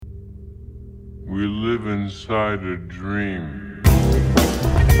We live inside a dream.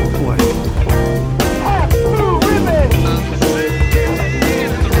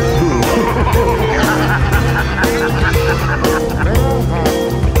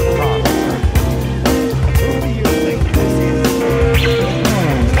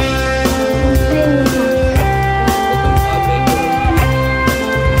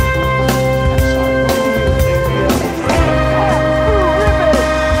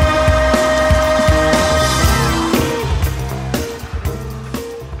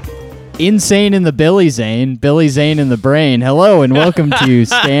 Insane in the Billy Zane in the brain. Hello and welcome to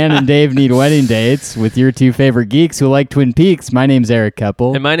Stan and Dave Need Wedding Dates with your two favorite geeks who like Twin Peaks. My name's Eric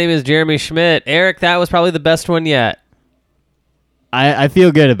Keppel. And my name is Jeremy Schmidt. Eric, that was probably the best one yet. I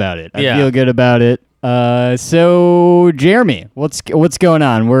feel good about it. Yeah. I feel good about it. So Jeremy, what's going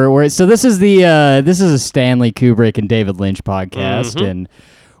on? We're so this is a Stanley Kubrick and David Lynch podcast, and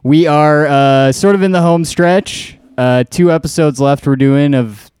we are sort of in the home stretch. 2 episodes left we're doing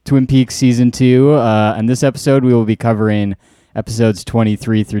of Twin Peaks Season 2. And this episode, we will be covering episodes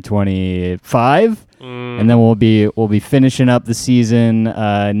 23 through 25. And then we'll be finishing up the season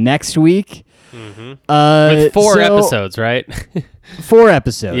next week. With 4 episodes, right? 4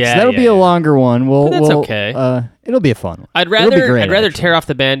 episodes. Yeah, That'll be a longer one. That's okay. It'll be a fun one. I'd rather tear off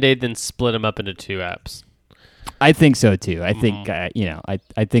the Band-Aid than split them up into 2 eps. I think so too. I think I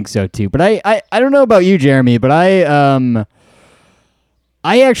think so too. But I don't know about you, Jeremy, but I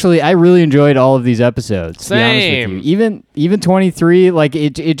really enjoyed all of these episodes. Same. To be honest with you. Even 23, like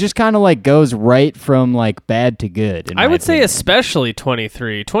it just kind of like goes right from like bad to good. I would say especially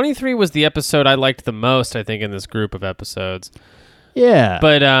 23. 23 was the episode I liked the most, I think, in this group of episodes. Yeah.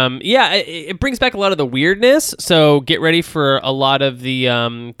 But it brings back a lot of the weirdness. So get ready for a lot of the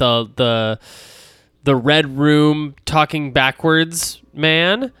Red Room talking backwards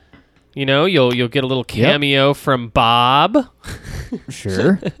man. You know, you'll get a little cameo from Bob.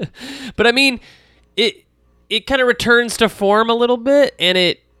 Sure. But I mean, it kind of returns to form a little bit, and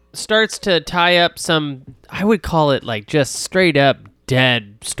it starts to tie up some, I would call it like just straight up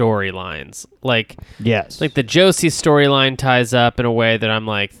dead storylines. Like, yes. Like the Josie storyline ties up in a way that I'm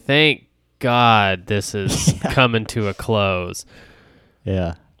like, thank God this is coming to a close.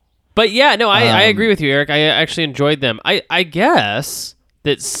 Yeah. But yeah, no, I agree with you, Eric. I actually enjoyed them. I guess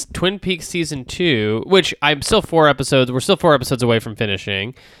that Twin Peaks Season 2, which we're still 4 episodes away from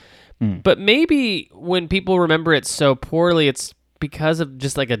finishing, but maybe when people remember it so poorly, it's because of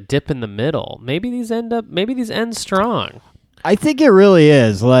just like a dip in the middle. Maybe these end strong. I think it really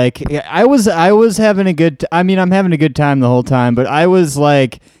is. Like I was having a good. I'm having a good time the whole time, but I was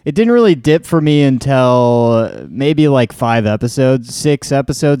like, it didn't really dip for me until maybe like 6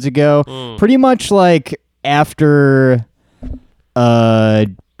 episodes ago. Pretty much like after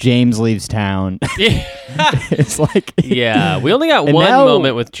James leaves town. It's like we only got one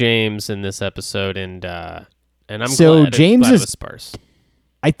moment with James in this episode, and I'm so glad James it is was sparse.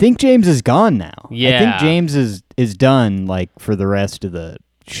 I think James is gone now. Yeah. I think James is done like for the rest of the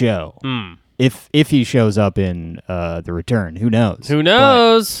show. If he shows up in The Return, who knows? Who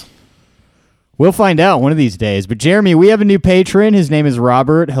knows? But we'll find out one of these days. But Jeremy, we have a new patron. His name is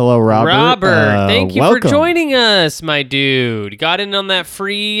Robert. Hello, Robert. Robert, thank you welcome. for joining us, my dude. Got in on that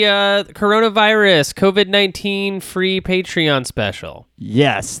free coronavirus COVID-19 free Patreon special.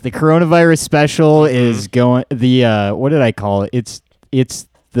 Yes, the coronavirus special is going. The what did I call it? It's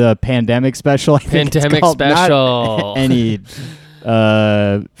the pandemic special. I think Pandemic it's called. special. Not any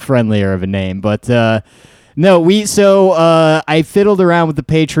friendlier of a name, but no. I fiddled around with the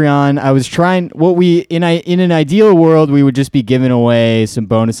Patreon. I was trying. In an ideal world, we would just be giving away some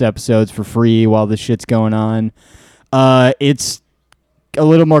bonus episodes for free while this shit's going on. It's a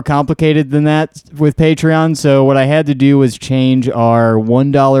little more complicated than that with Patreon. So what I had to do was change our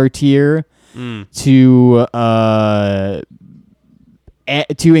 $1 tier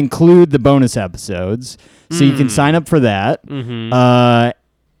to include the bonus episodes, so you can sign up for that.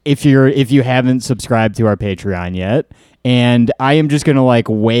 If you haven't subscribed to our Patreon yet, and I am just gonna like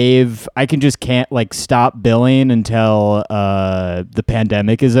waive. I can just can't like stop billing until the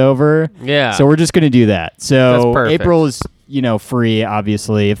pandemic is over. Yeah. So we're just gonna do that. So That's perfect. April is free.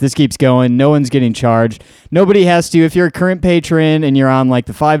 Obviously, if this keeps going, no one's getting charged. Nobody has to. If you're a current patron and you're on like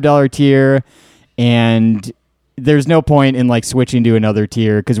the $5 tier, and there's no point in like switching to another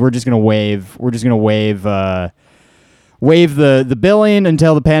tier because we're just gonna waive the billing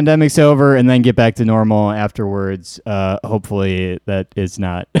until the pandemic's over and then get back to normal afterwards. Hopefully that is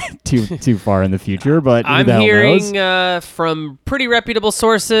not too far in the future, but I'm hearing from pretty reputable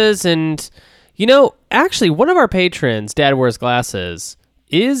sources, and actually one of our patrons, Dad Wears Glasses,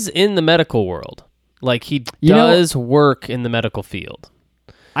 is in the medical world. Like he You know- does work in the medical field.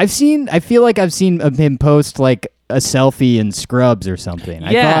 I feel like I've seen him post like a selfie in scrubs or something.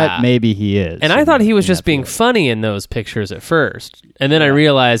 I Yeah. thought maybe he is. And I in thought that- he was in just that being field. funny in those pictures at first. And then I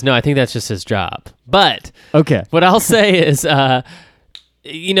realized, no, I think that's just his job. But Okay. what I'll say is,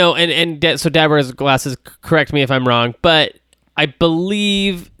 you know, so Dad wears glasses, correct me if I'm wrong, but I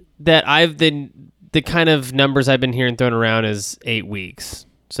believe that the kind of numbers I've been hearing thrown around is 8 weeks.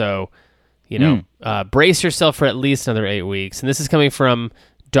 So, you know, brace yourself for at least another 8 weeks. And this is coming from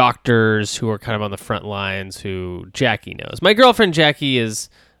doctors who are kind of on the front lines who Jackie knows. My girlfriend Jackie is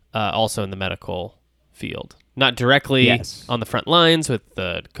also in the medical field. Not directly Yes. on the front lines with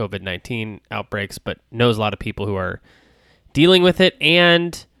the COVID-19 outbreaks, but knows a lot of people who are dealing with it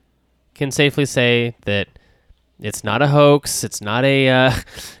and can safely say that it's not a hoax. It's not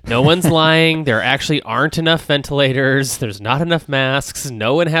no one's lying. There actually aren't enough ventilators. There's not enough masks.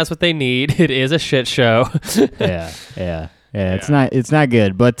 No one has what they need. It is a shit show. Yeah. It's not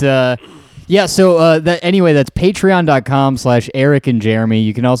good, but yeah. So anyway, that's patreon.com/Eric and Jeremy.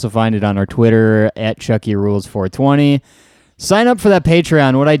 You can also find it on our Twitter at ChuckyRules420. Sign up for that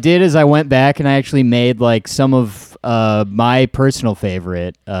Patreon. What I did is I went back and I actually made like some of my personal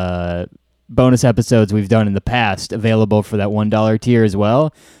favorite bonus episodes we've done in the past available for that $1 tier as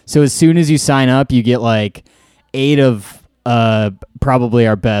well. So as soon as you sign up, you get like 8 of probably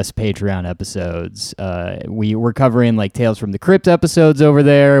our best Patreon episodes. We're covering like Tales from the Crypt episodes over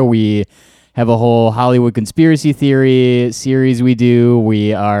there. We have a whole Hollywood conspiracy theory series we do.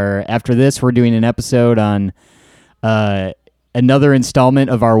 We are, after this, we're doing an episode on another installment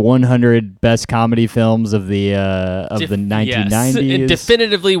of our 100 best comedy films of the 1990s. Yes. And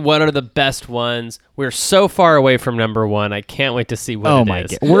definitively, what are the best ones? We're so far away from number one. I can't wait to see what Oh it my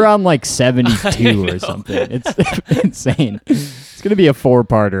is. god, we're on like 72 I or something. It's insane. It's gonna be a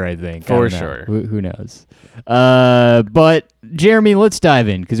 4-parter, I think. For I don't know. sure. Who knows? But Jeremy, let's dive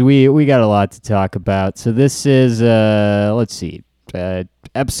in because we got a lot to talk about. So this is let's see,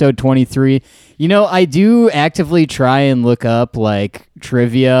 episode 23. You know, I do actively try and look up like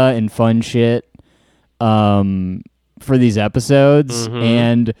trivia and fun shit for these episodes,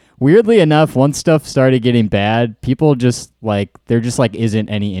 and weirdly enough, once stuff started getting bad, people just like there just like isn't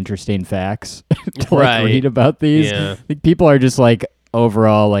any interesting facts to like Right. read about these. Yeah. I think people are just like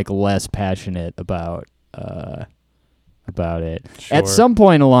overall like less passionate about it. Sure. At some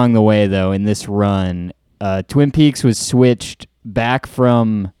point along the way, though, in this run, Twin Peaks was switched back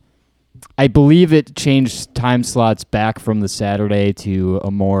from. I believe it changed time slots back from the Saturday to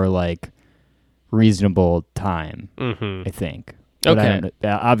a more like reasonable time. I think. But I Okay.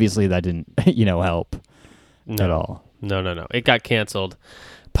 don't, obviously, that didn't help at all. No. It got canceled.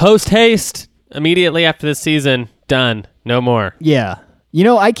 Post haste immediately after this season. Done. No more. Yeah.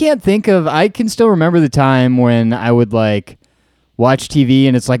 I can't think of. I can still remember the time when I would like watch TV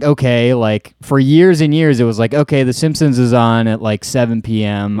and it's like, okay, like for years and years, it was like, okay, The Simpsons is on at like 7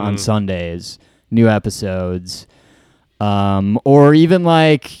 p.m. on Sundays, new episodes. Or even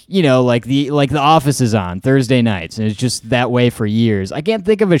like, like the Office is on Thursday nights, and it's just that way for years. I can't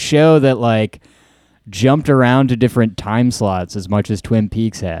think of a show that like jumped around to different time slots as much as Twin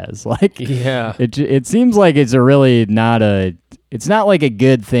Peaks has. Like, Yeah. it seems like it's it's not like a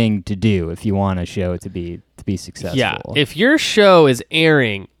good thing to do if you want a show to be successful. Yeah. If your show is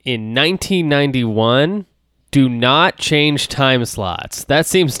airing in 1991, do not change time slots. That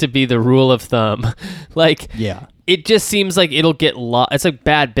seems to be the rule of thumb. Like, Yeah. it just seems like it'll get lost. It's like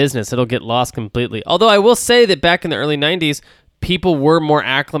bad business. It'll get lost completely. Although I will say that back in the early 90s, people were more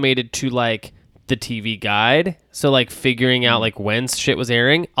acclimated to like the TV guide. So like figuring out like when shit was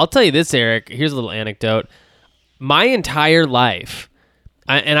airing. I'll tell you this, Eric. Here's a little anecdote. My entire life,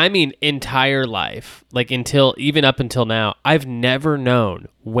 and I mean entire life, like even up until now, I've never known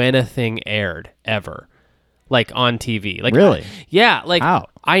when a thing aired ever. Like on TV. Like Really? Yeah, like How?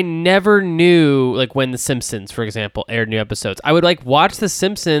 I never knew like when The Simpsons, for example, aired new episodes. I would like watch The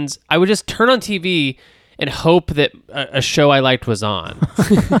Simpsons. I would just turn on TV and hope that a show I liked was on.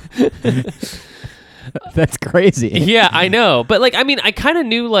 That's crazy. Yeah, I know. But like I mean, I kind of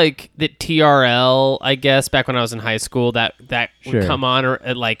knew like that TRL, I guess, back when I was in high school that Sure. would come on or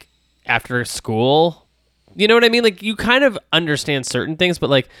like after school. You know what I mean? Like you kind of understand certain things, but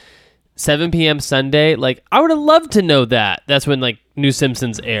like 7 p.m. Sunday, like I would have loved to know that. That's when like New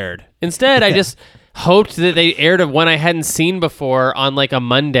Simpsons aired. Instead, I just hoped that they aired of one I hadn't seen before on like a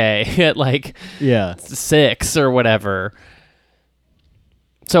Monday at like Yeah. 6 or whatever.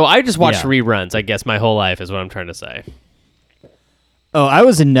 So I just watched Yeah. reruns, I guess, my whole life is what I'm trying to say. Oh, I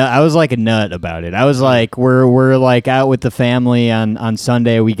was a nut. I was like a nut about it. I was like, we're like out with the family on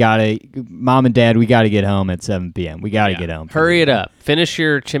Sunday. Mom and Dad, we gotta get home at 7 p.m. We gotta get home. Hurry it up. Finish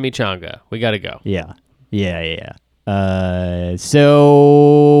your chimichanga. We gotta go. Yeah.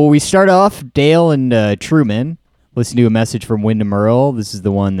 So we start off Dale and Truman listen to a message from Wyndham Earl. This is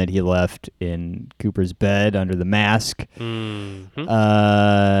the one that he left in Cooper's bed under the mask.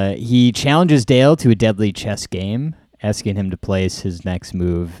 Mm-hmm. He challenges Dale to a deadly chess game, asking him to place his next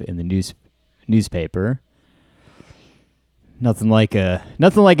move in the newspaper. Nothing like a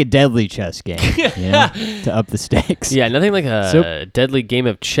deadly chess game, to up the stakes. Yeah, nothing like a deadly game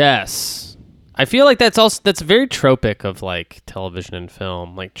of chess. I feel like that's very tropic of like television and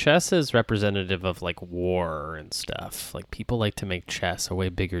film. Like chess is representative of like war and stuff. Like people like to make chess a way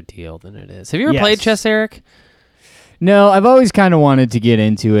bigger deal than it is. Have you ever played chess, Eric? No, I've always kind of wanted to get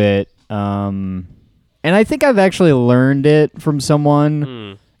into it. And I think I've actually learned it from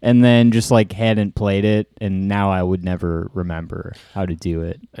someone and then just like hadn't played it, and now I would never remember how to do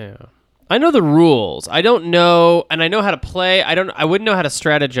it. Yeah. I know the rules. I don't know, and I know how to play. I wouldn't know how to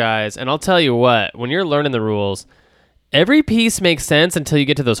strategize, and I'll tell you what, when you're learning the rules, every piece makes sense until you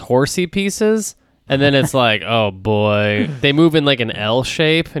get to those horsey pieces, and then it's like, oh boy, they move in like an L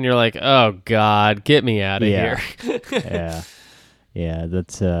shape, and you're like, oh God, get me out of here. Yeah,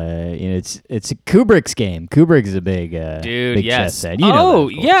 that's it's Kubrick's game. Kubrick is a big big chess head. You know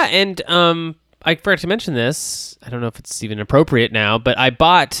that, yeah, and I forgot to mention this. I don't know if it's even appropriate now, but I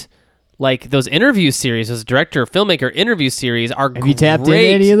bought like those interview series, those filmmaker interview series are great. Have you tapped into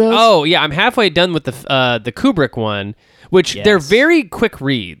any of those? Oh yeah, I'm halfway done with the Kubrick one, which they're very quick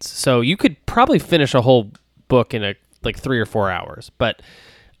reads, so you could probably finish a whole book in like 3 or 4 hours. But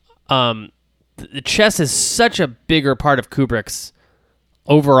the chess is such a bigger part of Kubrick's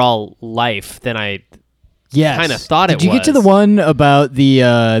overall life than I kind of thought it was. Did you get to the one about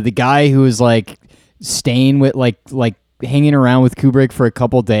the guy who was like staying with like hanging around with Kubrick for a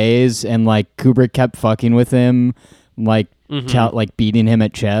couple days, and like Kubrick kept fucking with him, like like beating him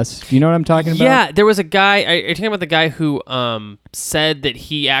at chess? Do you know what I'm talking about? Yeah, there was a guy. Are you talking about the guy who said that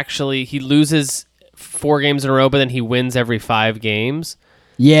he loses 4 games in a row, but then he wins every 5 games?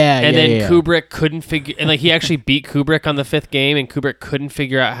 Yeah, Kubrick couldn't figure, and like he actually beat Kubrick on the 5th game, and Kubrick couldn't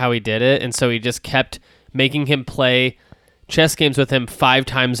figure out how he did it, and so he just kept making him play chess games with him 5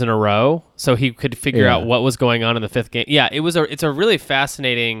 times in a row, so he could figure out what was going on in the 5th game. Yeah, it's a really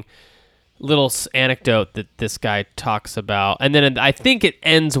fascinating little anecdote that this guy talks about, and then I think it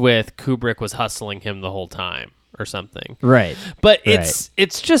ends with Kubrick was hustling him the whole time or something. Right, but it's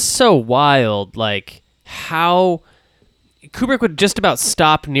just so wild, like how Kubrick would just about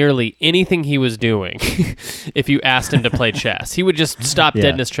stop nearly anything he was doing if you asked him to play chess. He would just stop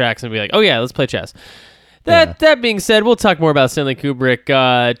dead in his tracks and be like, oh yeah, let's play chess. That being said, we'll talk more about Stanley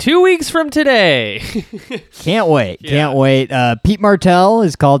Kubrick 2 weeks from today. Can't wait. Pete Martell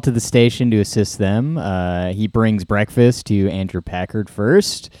is called to the station to assist them. He brings breakfast to Andrew Packard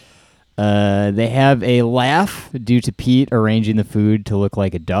first. They have a laugh due to Pete arranging the food to look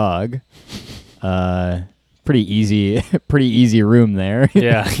like a dog. Pretty easy room there.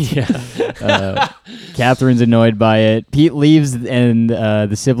 Yeah. Catherine's annoyed by it. Pete leaves, and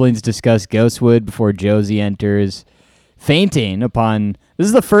the siblings discuss Ghostwood before Josie enters, fainting upon... This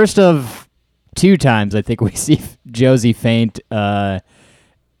is the first of 2 times I think we see Josie faint in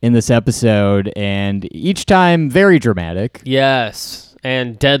this episode, and each time very dramatic. Yes,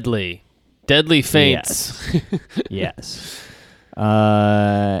 and deadly faints. Yes.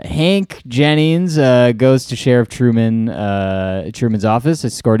 Hank Jennings goes to Sheriff Truman's office,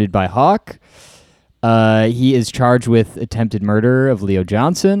 escorted by Hawk. He is charged with attempted murder of Leo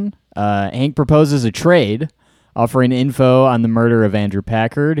Johnson. Hank proposes a trade, offering info on the murder of Andrew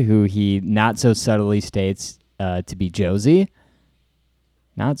Packard, who he not so subtly states to be Josie.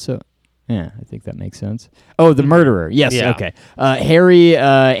 Not so... Yeah, I think that makes sense. Oh, the murderer. Yes, okay. Harry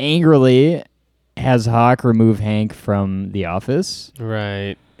angrily has Hawk remove Hank from the office.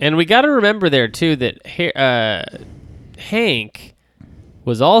 Right. And we got to remember there, too, that Hank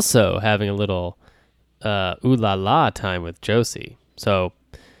was also having a little ooh-la-la time with Josie. So,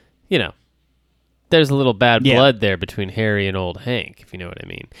 there's a little bad blood there between Harry and old Hank, if you know what I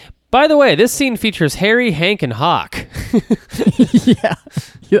mean. By the way, this scene features Harry, Hank, and Hawk. Yeah,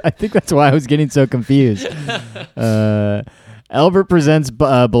 I think that's why I was getting so confused. Albert presents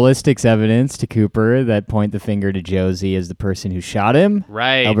ballistics evidence to Cooper that point the finger to Josie as the person who shot him.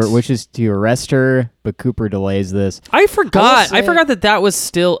 Right. Albert wishes to arrest her, but Cooper delays this. I forgot that was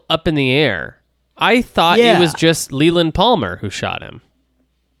still up in the air. I thought it was just Leland Palmer who shot him.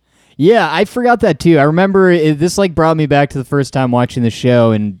 Yeah, I forgot that too. I remember this like brought me back to the first time watching the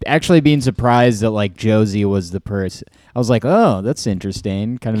show and actually being surprised that like Josie was the person. I was like, oh, that's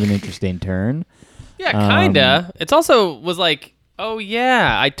interesting. Kind of an interesting turn. Yeah, kinda. It's also was like, oh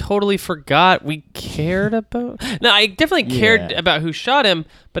yeah, I totally forgot we cared about. No, I definitely cared about who shot him.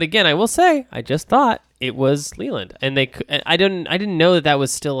 But again, I will say, I just thought it was Leland, and I didn't know that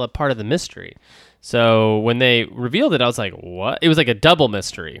was still a part of the mystery. So when they revealed it, I was like, what? It was like a double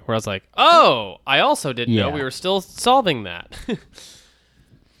mystery where I was like, oh, I also didn't know we were still solving that.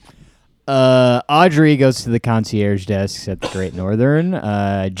 Audrey goes to the concierge desks at the Great Northern.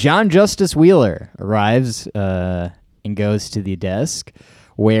 John Justice Wheeler arrives and goes to the desk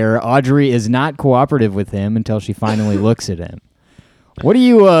where Audrey is not cooperative with him until she finally looks at him. What do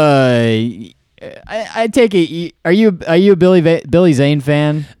you... I take it. Are you a Billy Zane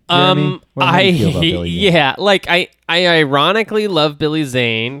fan? Jeremy? How do you feel about Billy Zane? Yeah, like I ironically love Billy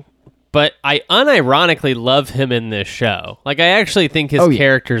Zane, but I unironically love him in this show. Like I actually think his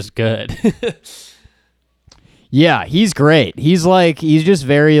character's good. Yeah, he's great. He's just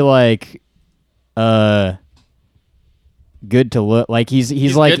very like good to look. Like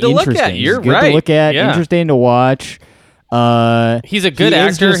he's like good to interesting. Look at. You're he's good right. to look at. Yeah. Interesting to watch. He's a good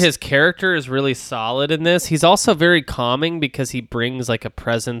actor. His character is really solid in this. He's also very calming because he brings like a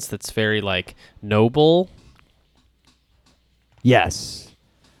presence that's very like noble. Yes.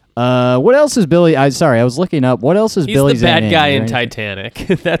 What else is Billy? I was looking up. What else is Billy? He's the bad guy in Titanic.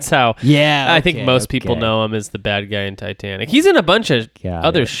 That's how. Yeah, I think most people know him as the bad guy in Titanic. He's in a bunch of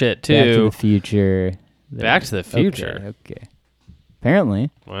other shit too. Back to the Future. Back to the Future. Okay.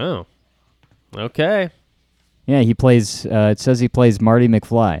 Apparently. Wow. Okay. Yeah, he plays. It says he plays Marty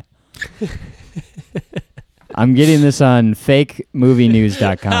McFly. I'm getting this on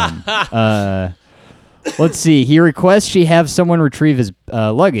fakemovienews.com. Let's see. He requests she have someone retrieve his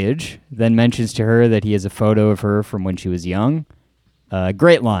luggage, then mentions to her that he has a photo of her from when she was young.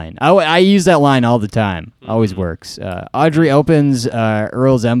 Great line. I use that line all the time. Always works. Audrey opens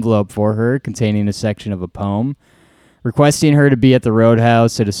Earl's envelope for her, containing a section of a poem, requesting her to be at the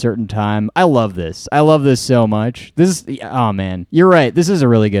Roadhouse at a certain time. I love this. I love this so much. Oh man, you're right. This is a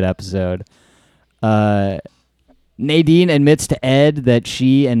really good episode. Nadine admits to Ed that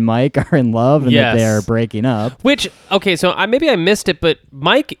she and Mike are in love and that they are breaking up. Which, okay, so maybe I missed it, but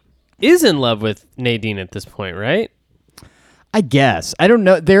Mike is in love with Nadine at this point, right? I guess. I don't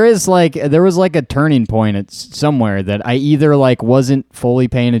know. There was like a turning point at somewhere that I either like wasn't fully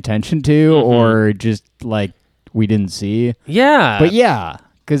paying attention to or just like we didn't see. Yeah. But yeah,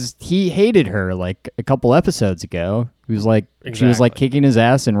 because he hated her like a couple episodes ago. He was like, she was like kicking his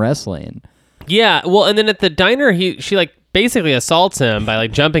ass in wrestling. Yeah. Well, and then at the diner, she like basically assaults him by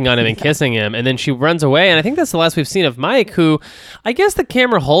like jumping on him and kissing him, and then she runs away. And I think that's the last we've seen of Mike, who I guess the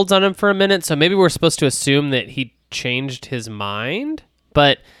camera holds on him for a minute, so maybe we're supposed to assume that he changed his mind,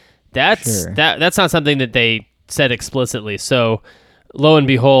 but that's not something that they said explicitly. So lo and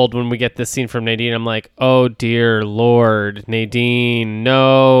behold, when we get this scene from Nadine, I'm like, oh dear Lord, Nadine,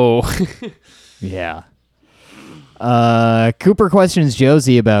 no. Yeah. Cooper questions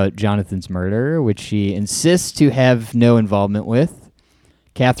Josie about Jonathan's murder, which she insists to have no involvement with.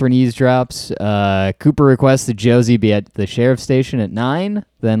 Catherine eavesdrops. Cooper requests that Josie be at the sheriff's station at 9,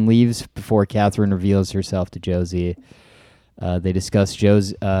 then leaves before Catherine reveals herself to Josie. They discuss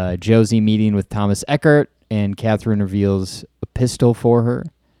Josie meeting with Thomas Eckert, and Catherine reveals a pistol for her.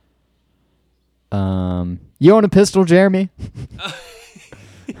 You own a pistol, Jeremy?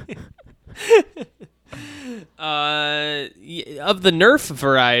 Of the Nerf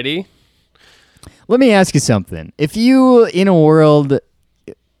variety. Let me ask you something. If you in a world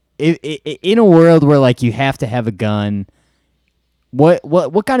where like you have to have a gun,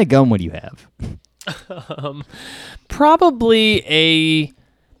 what kind of gun would you have? Probably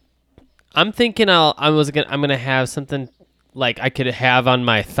I'm thinking I'm gonna have something like I could have on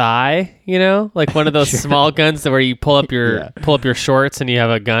my thigh, you know, like one of those small guns where you pull up your shorts and you have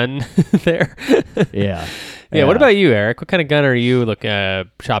a gun there. Yeah. Yeah. What about you, Eric? What kind of gun are you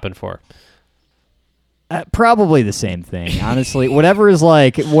shopping for? Probably the same thing, honestly. Whatever's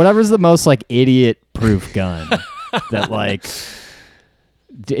the most like idiot-proof gun that like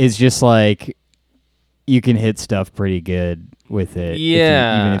is just like you can hit stuff pretty good with it.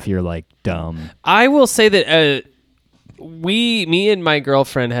 Yeah. Even if you're like dumb. I will say that me and my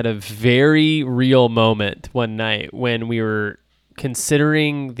girlfriend had a very real moment one night when we were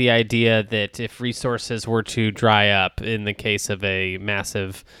considering the idea that if resources were to dry up in the case of a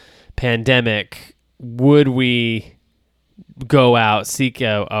massive pandemic, would we go out, seek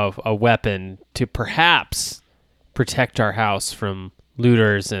a weapon to perhaps protect our house from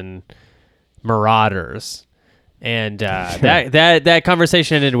looters and marauders. And that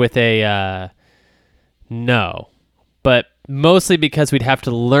conversation ended with a no, but mostly because we'd have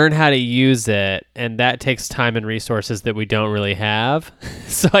to learn how to use it, and that takes time and resources that we don't really have.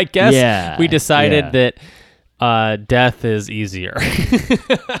 So I guess we decided that death is easier.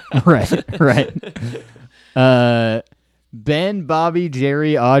 Right. Ben, Bobby,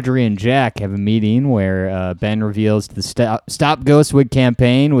 Jerry, Audrey, and Jack have a meeting where Ben reveals the Stop Ghostwood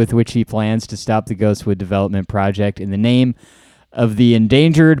campaign with which he plans to stop the Ghostwood development project in the name of the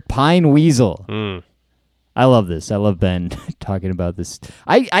endangered pine weasel. I love this. I love Ben talking about this.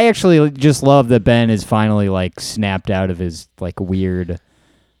 I actually just love that Ben is finally like snapped out of his like weird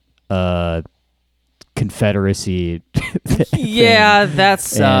Confederacy Yeah, that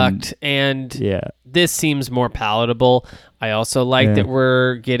sucked. And yeah. This seems more palatable. I also like that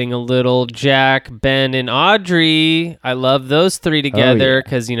we're getting a little Jack, Ben, and Audrey. I love those three together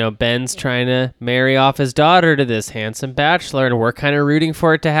because, Ben's trying to marry off his daughter to this handsome bachelor, and we're kind of rooting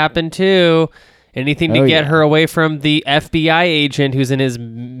for it to happen too. Anything to get her away from the FBI agent who's in his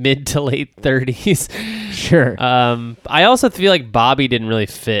mid to late 30s. Sure. I also feel like Bobby didn't really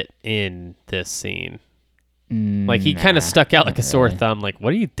fit in this scene. Like, he kind of stuck out like a sore thumb. Like,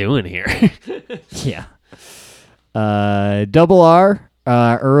 what are you doing here? Yeah. Double R.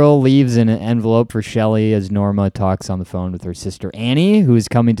 Earl leaves an envelope for Shelley as Norma talks on the phone with her sister Annie, who is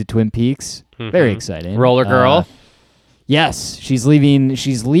coming to Twin Peaks. Very exciting. Roller Girl. Yes, she's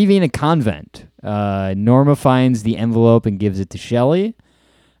leaving a convent. Norma finds the envelope and gives it to Shelley.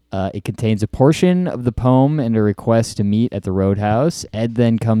 It contains a portion of the poem and a request to meet at the Roadhouse. Ed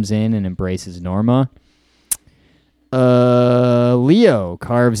then comes in and embraces Norma. Leo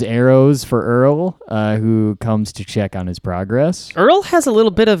carves arrows for Earl, who comes to check on his progress. Earl has a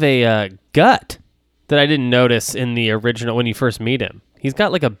little bit of a gut that I didn't notice in the original when you first meet him. He's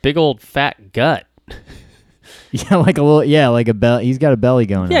got like a big old fat gut. Yeah, like a belly. He's got a belly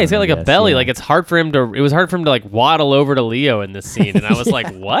going on. Yeah, he's got like a belly. Yeah. Like it was hard for him to like waddle over to Leo in this scene. And I was like,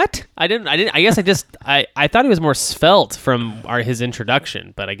 what? I guess I thought he was more svelte from his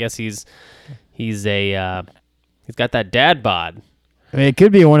introduction, but I guess he's got that dad bod. I mean, it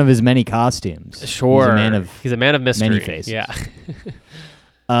could be one of his many costumes. Sure. He's a man of mystery. many faces. Yeah.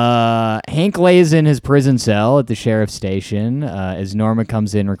 Hank lays in his prison cell at the sheriff's station as Norma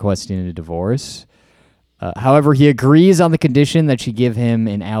comes in requesting a divorce. However, he agrees on the condition that she give him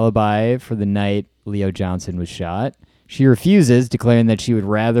an alibi for the night Leo Johnson was shot. She refuses, declaring that she would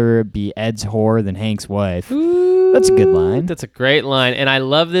rather be Ed's whore than Hank's wife. Ooh, that's a good line. That's a great line, and I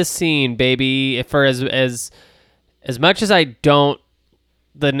love this scene, baby. For as much as I don't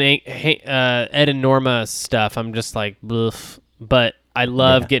Ed and Norma stuff, I'm just like, bloof. But I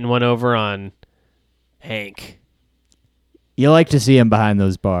love getting one over on Hank. You like to see him behind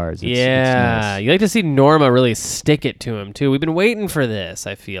those bars. It's nice. You like to see Norma really stick it to him, too. We've been waiting for this,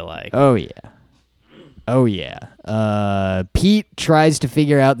 I feel like. Oh, yeah. Pete tries to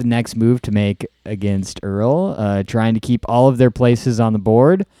figure out the next move to make against Earl, trying to keep all of their places on the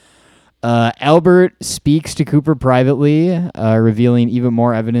board. Albert speaks to Cooper privately, revealing even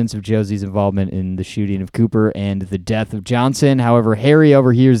more evidence of Josie's involvement in the shooting of Cooper and the death of Johnson. However, Harry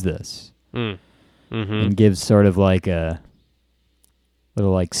overhears this and gives sort of like a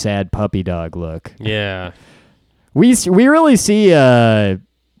little like sad puppy dog look. Yeah. We really see why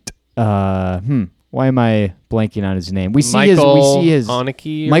am I blanking on his name? We see his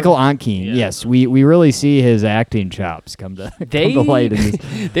Oneke, Michael Onkeen. Yeah. Yes, we really see his acting chops come to light in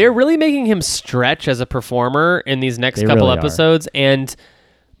this. They're really making him stretch as a performer in these next couple really episodes, and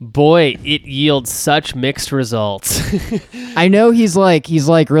boy, it yields such mixed results. I know he's like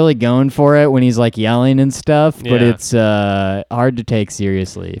really going for it when he's like yelling and stuff, but it's hard to take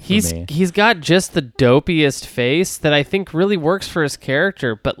seriously for me. He's got just the dopiest face that I think really works for his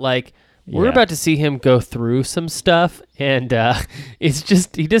character, but like we're about to see him go through some stuff, and it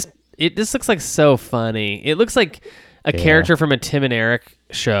just looks like so funny. It looks like a character from a Tim and Eric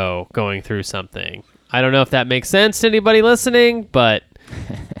show going through something. I don't know if that makes sense to anybody listening, but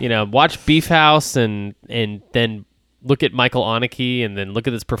watch Beef House and then look at Michael Oneke and then look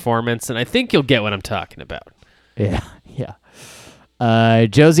at this performance, and I think you'll get what I'm talking about. Yeah.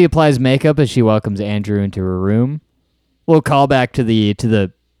 Josie applies makeup as she welcomes Andrew into her room. We'll call back to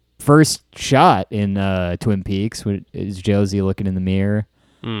the first shot in Twin Peaks, is Josie looking in the mirror.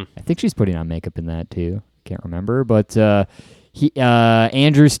 I think she's putting on makeup in that too. Can't remember, but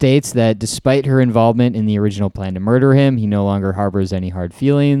Andrew states that despite her involvement in the original plan to murder him, he no longer harbors any hard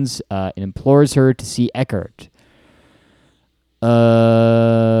feelings and implores her to see Eckhart.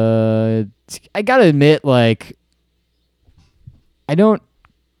 I gotta admit, like, I don't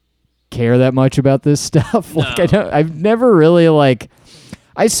care that much about this stuff. Like I've never really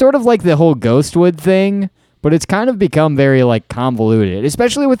I sort of like the whole Ghostwood thing, but it's kind of become very like convoluted,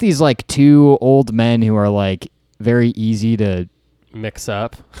 especially with these like two old men who are like very easy to mix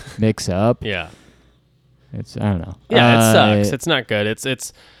up. Yeah. I don't know. Yeah, it sucks. It's not good.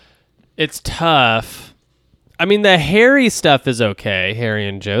 It's tough. I mean, the Harry stuff is okay, Harry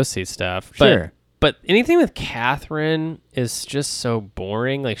and Josie stuff. Sure. But anything with Catherine is just so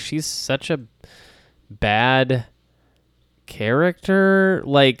boring. Like, she's such a bad character.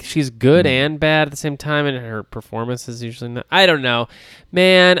 Like, she's good and bad at the same time, and her performance is usually not. I don't know.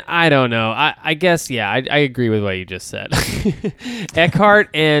 Man, I don't know. I guess, yeah, I agree with what you just said.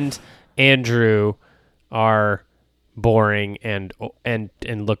 Eckhart and Andrew are boring and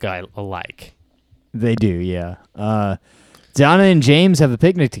look alike. They do, yeah. Donna and James have a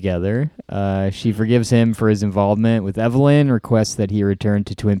picnic together. She forgives him for his involvement with Evelyn, requests that he return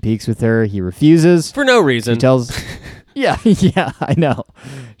to Twin Peaks with her. He refuses. For no reason. She tells... yeah, I know.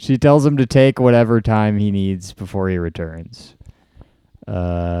 She tells him to take whatever time he needs before he returns.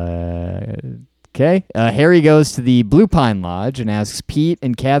 Okay. Harry goes to the Blue Pine Lodge and asks Pete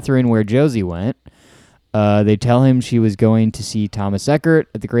and Catherine where Josie went. They tell him she was going to see Thomas Eckert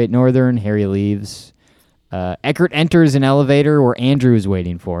at the Great Northern. Harry leaves. Eckert enters an elevator where Andrew is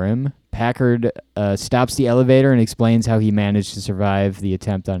waiting for him. Packard stops the elevator and explains how he managed to survive the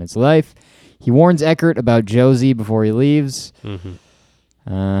attempt on his life. He warns Eckert about Josie before he leaves.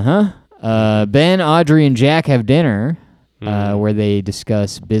 Mm-hmm. Ben, Audrey, and Jack have dinner where they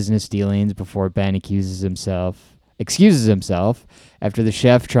discuss business dealings before Ben excuses himself after the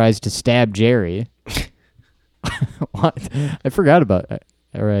chef tries to stab Jerry. What? I forgot about that.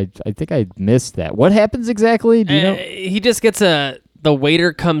 All right, I think I missed that. What happens exactly? Do you know? He just gets the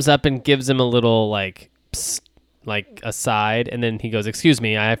waiter comes up and gives him a little like aside, and then he goes, "Excuse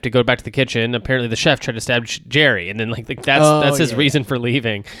me, I have to go back to the kitchen. Apparently, the chef tried to stab Jerry," and then that's his reason for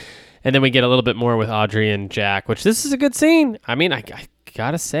leaving. And then we get a little bit more with Audrey and Jack, which this is a good scene. I mean, I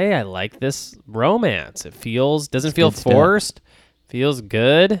gotta say, I like this romance. It doesn't feel forced. Feels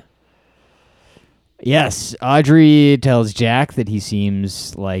good. Yes, Audrey tells Jack that he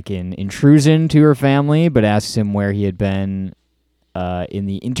seems like an intrusion to her family, but asks him where he had been in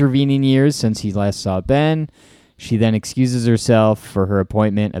the intervening years since he last saw Ben. She then excuses herself for her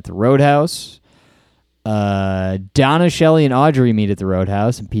appointment at the Roadhouse. Donna, Shelley, and Audrey meet at the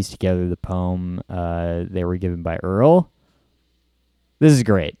Roadhouse and piece together the poem they were given by Earl. This is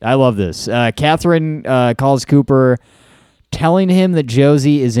great. I love this. Catherine calls Cooper, telling him that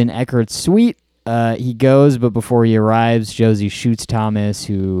Josie is in Eckert's suite. He goes, but before he arrives, Josie shoots Thomas,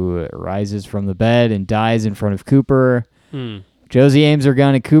 who rises from the bed and dies in front of Cooper. Josie aims her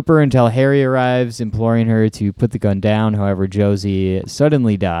gun at Cooper until Harry arrives, imploring her to put the gun down. However, Josie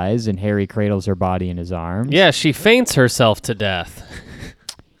suddenly dies, and Harry cradles her body in his arms. Yeah, she faints herself to death.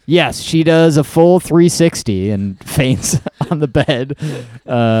 Yes, she does a full 360 and faints on the bed.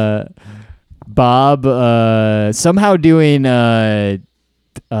 Bob somehow doing...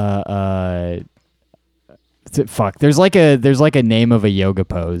 There's like a name of a yoga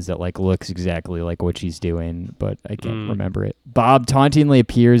pose that like looks exactly like what she's doing, but I can't remember it. Bob tauntingly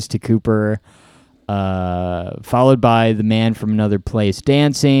appears to Cooper, followed by the man from another place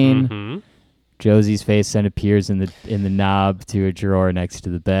dancing. Mm-hmm. Josie's face then appears in the knob to a drawer next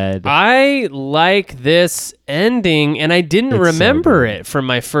to the bed. I like this ending, and I didn't remember it from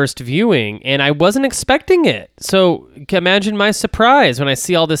my first viewing, and I wasn't expecting it. So imagine my surprise when I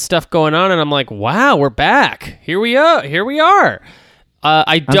see all this stuff going on, and I'm like, "Wow, we're back! Here we are."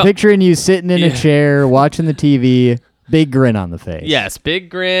 I'm picturing you sitting in a chair watching the TV, big grin on the face. Yes,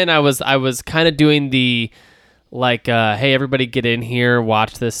 big grin. I was kind of doing the like, "Hey, everybody, get in here,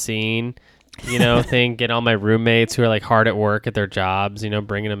 watch this scene." Thing, get all my roommates who are like hard at work at their jobs,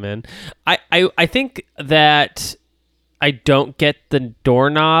 bringing them in. I think that I don't get the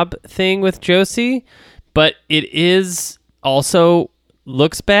doorknob thing with Josie, but it is also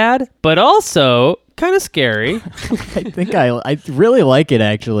looks bad, but also kind of scary. I think I really like it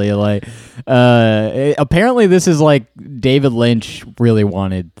actually. Like, apparently this is like David Lynch really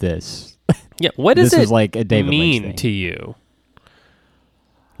wanted this. Yeah, what does this it was like a David mean Lynch thing. To you?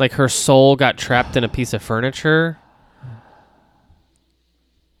 Like her soul got trapped in a piece of furniture?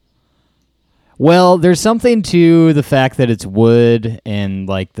 Well, there's something to the fact that it's wood and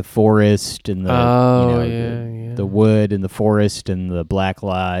like the forest and the the wood and the forest and the Black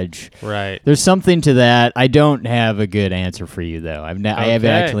Lodge. Right. There's something to that. I don't have a good answer for you though. I have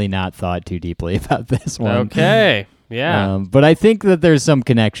actually not thought too deeply about this one. Okay. Yeah. But I think that there's some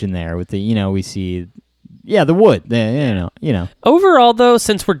connection there with the we see the wood. You know. Overall, though,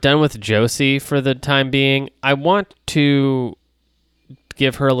 since we're done with Josie for the time being, I want to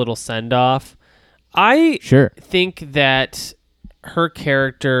give her a little send-off. I Sure. think that her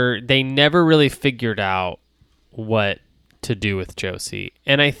character, they never really figured out what to do with Josie.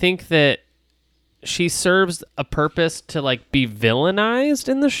 And I think that she serves a purpose to like be villainized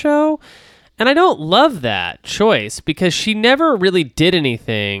in the show. And I don't love that choice because she never really did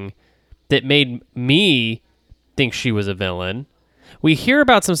anything that made me think she was a villain. We hear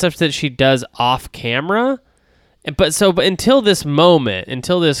about some stuff that she does off camera, but until this moment,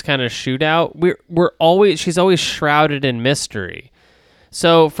 until this kind of shootout, she's always shrouded in mystery.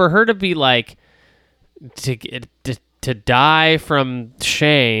 So for her to be like to die from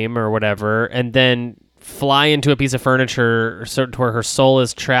shame or whatever, and then fly into a piece of furniture where her soul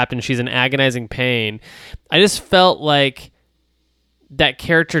is trapped and she's in agonizing pain, I just felt like that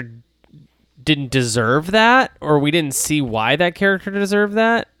character didn't deserve that, or we didn't see why that character deserved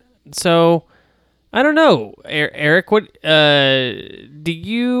that. So I don't know, Eric. What do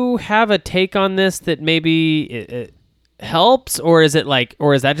you have a take on this that maybe it helps, or is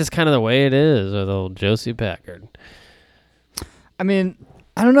that just kind of the way it is with old Josie Packard? I mean,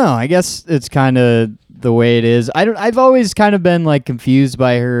 I don't know. I guess it's kind of the way it is. I've always kind of been like confused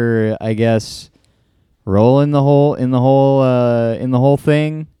by her, I guess, role in the whole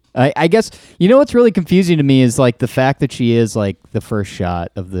thing. I guess what's really confusing to me is like the fact that she is like the first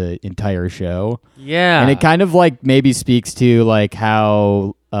shot of the entire show. Yeah, and it kind of like maybe speaks to like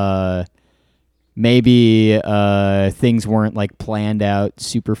how maybe things weren't like planned out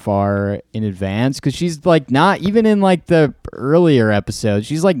super far in advance, because she's like not even in like the earlier episodes,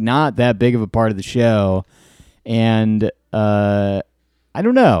 she's like not that big of a part of the show. And I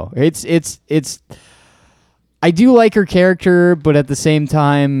don't know, it's I do like her character, but at the same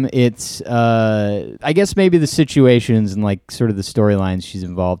time it's I guess maybe the situations and like sort of the storylines she's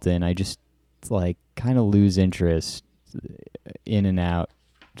involved in, I just like kind of lose interest in and out.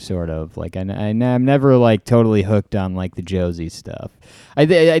 Sort of like I'm never like totally hooked on like the Josie stuff. I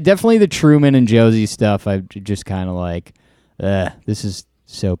definitely the Truman and Josie stuff. I just kind of like, this is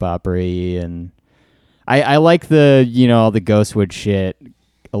soap opera-y, and I like the all the Ghostwood shit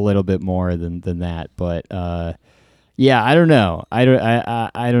a little bit more than that. But yeah, I don't know. I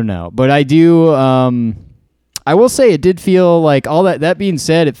don't know. But I do. I will say it did feel like all that. That being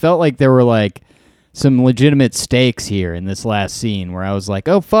said, it felt like there were like some legitimate stakes here in this last scene where I was like,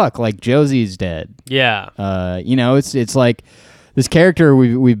 oh fuck, like Josie's dead. Yeah. It's like this character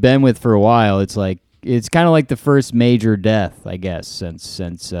we've been with for a while. It's like it's kind of like the first major death, I guess,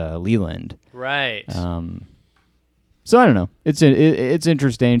 since Leland. Right. So I don't know. It's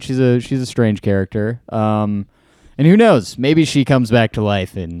interesting. She's a strange character. And who knows? Maybe she comes back to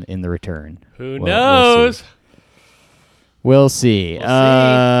life in The Return. Who knows? We'll see.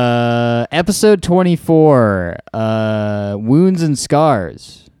 Episode 24, Wounds and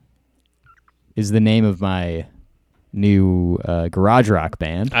Scars, is the name of my new garage rock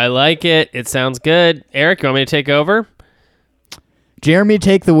band. I like it. It sounds good. Eric, you want me to take over? Jeremy,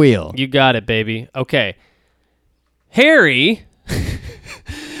 take the wheel. You got it, baby. Okay. Harry.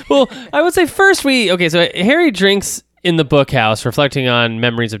 Well, I would say first so Harry drinks in the bookhouse, reflecting on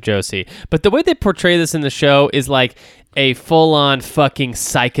memories of Josie. But the way they portray this in the show is like a full-on fucking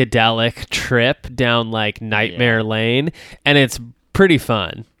psychedelic trip down like Nightmare Lane, and it's pretty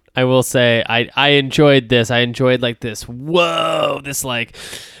fun. I will say I enjoyed this. I enjoyed like this, this like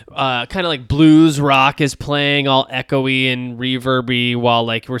kind of like blues rock is playing all echoey and reverby while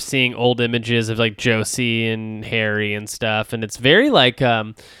like we're seeing old images of like Josie and Harry and stuff, and it's very like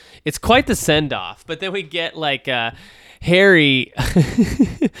it's quite the send-off. But then we get like Harry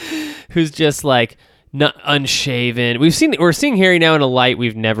who's just like not unshaven. We're seeing Harry now in a light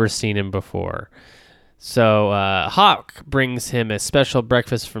we've never seen him before. So Hawk brings him a special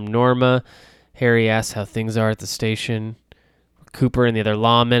breakfast from Norma. Harry asks how things are at the station. Cooper and the other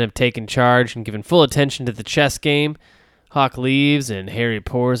lawmen have taken charge and given full attention to the chess game. Hawk leaves and Harry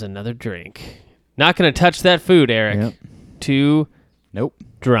pours another drink. Not going to touch that food, Eric. Yep. Too Nope.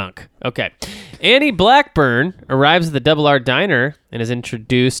 drunk. Okay. Annie Blackburn arrives at the Double R Diner and is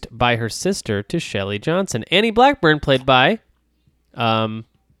introduced by her sister to Shelley Johnson. Annie Blackburn, played by Heather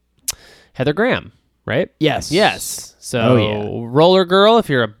Graham, right? Yes. So Roller Girl, if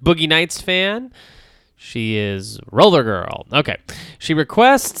you're a Boogie Nights fan, she is Roller Girl. Okay. She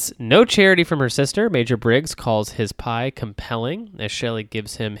requests no charity from her sister. Major Briggs calls his pie compelling. As Shelley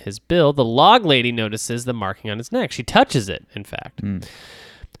gives him his bill, the log lady notices the marking on his neck. She touches it, in fact.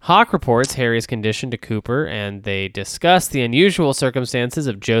 Hawk reports Harry's condition to Cooper, and they discuss the unusual circumstances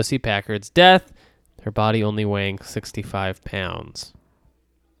of Josie Packard's death. her body only weighing 65 pounds.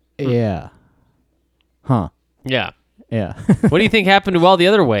 Yeah. Huh. Yeah. Yeah. What do you think happened to all the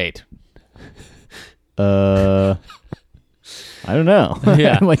other weight? I don't know.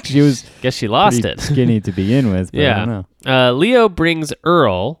 Yeah. Like she was Guess she lost pretty it. skinny to begin with. But I don't know. Leo brings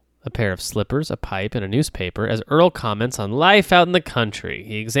Earl a pair of slippers, a pipe, and a newspaper as Earl comments on life out in the country.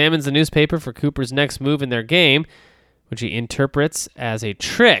 He examines the newspaper for Cooper's next move in their game, which he interprets as a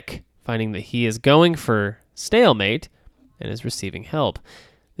trick, finding that he is going for stalemate and is receiving help.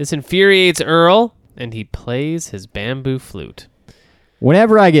 This infuriates Earl, and he plays his bamboo flute.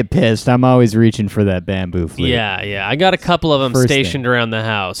 Whenever I get pissed, I'm always reaching for that bamboo flute. Yeah. I got a couple of them First stationed thing. around the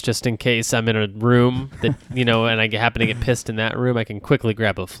house just in case I'm in a room that, and I happen to get pissed in that room, I can quickly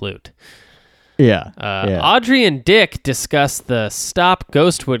grab a flute. Yeah. Audrey and Dick discuss the Stop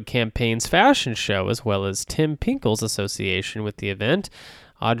Ghostwood campaign's fashion show as well as Tim Pinkle's association with the event.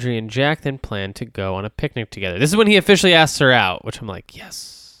 Audrey and Jack then plan to go on a picnic together. This is when he officially asks her out, which I'm like,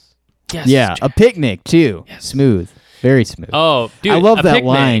 yes. Yes. Yeah, Jack. a picnic too. Yes. Smooth. Very smooth. Oh, dude, I love a that picnic.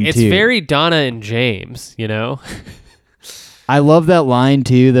 line, It's too. very Donna and James, I love that line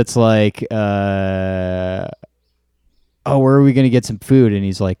too. That's like, where are we going to get some food? And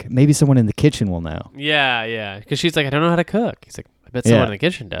he's like, maybe someone in the kitchen will know. Yeah. Because she's like, I don't know how to cook. He's like, I bet someone in the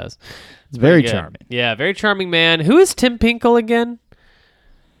kitchen does. It's very Good. charming. Yeah, very charming man. Who is Tim Pinkle again?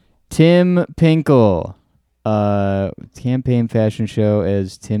 Tim Pinkle. Campaign fashion show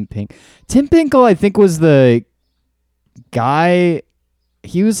as Tim Pinkle. Tim Pinkle, I think, was the guy.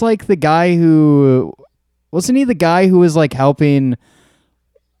 He was like the guy who wasn't he the guy who was like helping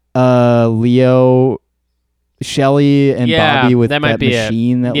Leo, Shelley, and Yeah, Bobby with that might be it.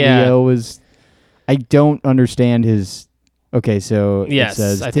 machine that Yeah. Leo was. I don't understand his. Okay, so Yes, it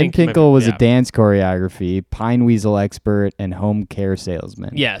says I Tim think you might be- Pinkle was yeah. a dance choreography, pine weasel expert, and home care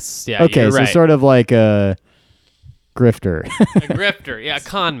salesman. Yes. Yeah. Okay, you're so right. sort of like a grifter. A grifter. Yeah, a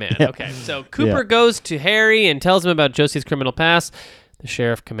con man. Yeah. Okay. So Cooper Yeah. goes to Harry and tells him about Josie's criminal past. The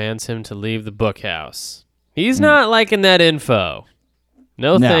sheriff commands him to leave the bookhouse. He's not liking that info.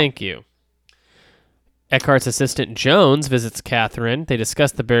 No, No. thank you. Eckhart's assistant Jones visits Catherine. They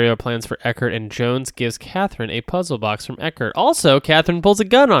discuss the burial plans for Eckhart, and Jones gives Catherine a puzzle box from Eckhart. Also, Catherine pulls a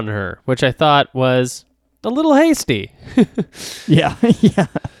gun on her, which I thought was a little hasty. Yeah, yeah.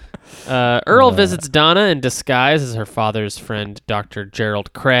 Earl visits Donna in disguise as her father's friend, Dr.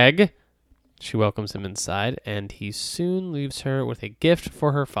 Gerald Craig. She welcomes him inside, and he soon leaves her with a gift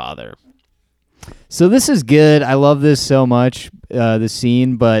for her father. So this is good. I love this so much, the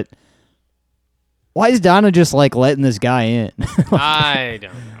scene, but why is Donna just like letting this guy in? I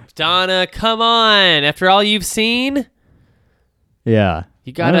don't know. Donna, come on. After all you've seen, Yeah.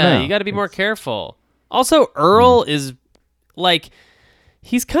 you I don't know. gotta be more careful. Also, Earl is like,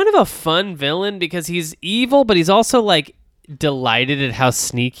 he's kind of a fun villain because he's evil, but he's also like delighted at how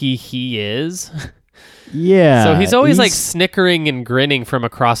sneaky he is. Yeah. So he's always like snickering and grinning from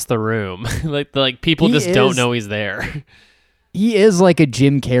across the room. like people He just don't is- know he's there. he is like a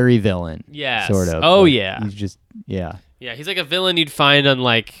Jim Carrey villain. Yes. Sort of. Oh, Like, yeah. He's just Yeah, he's like a villain you'd find on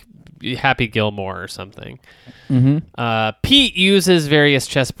like Happy Gilmore or something. Mm-hmm. Pete uses various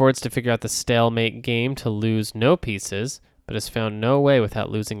chessboards to figure out the stalemate game to lose no pieces, but has found no way without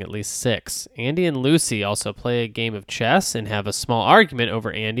losing at least 6. Andy and Lucy also play a game of chess and have a small argument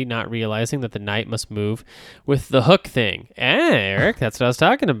over Andy not realizing that the knight must move with the hook thing. Eric, that's what I was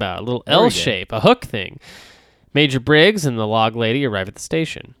talking about. A little There we L go. shape, a hook thing. Major Briggs and the log lady arrive at the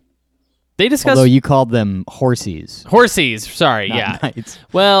station. They discuss Although you called them horsies. horsies. Sorry, Not yeah. knights.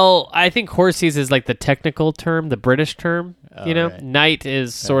 Well, I think horsies is like the technical term, the British term. You know, right. knight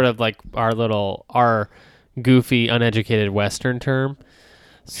is sort of like our goofy, uneducated Western term.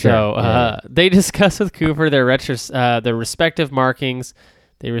 So Sure, yeah. they discuss with Cooper their respective markings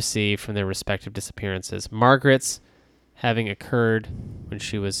they received from their respective disappearances. Margaret's having occurred when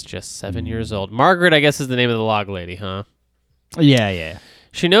she was just 7 years old. Margaret, I guess, is the name of the log lady, huh? Yeah.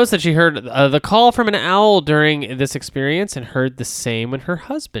 She knows that she heard the call from an owl during this experience and heard the same when her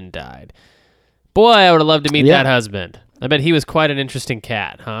husband died. Boy, I would have loved to meet Yeah. that husband. I bet he was quite an interesting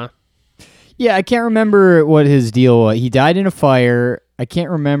cat, huh? Yeah, I can't remember what his deal was. He died in a fire. I can't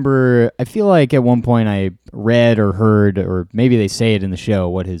remember. I feel like at one point I read or heard, or maybe they say it in the show,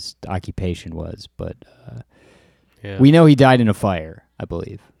 what his occupation was. But Yeah. we know he died in a fire, I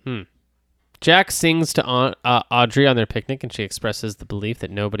believe. Jack sings to Audrey on their picnic, and she expresses the belief that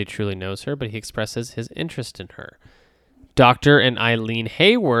nobody truly knows her, but he expresses his interest in her. Doctor and Eileen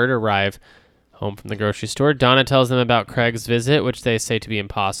Hayward arrive home from the grocery store. Donna tells them about Craig's visit, which they say to be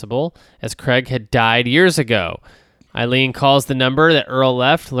impossible, as Craig had died years ago. Eileen calls the number that Earl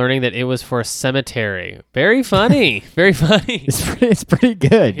left, learning that it was for a cemetery. Very funny. Very funny. It's pretty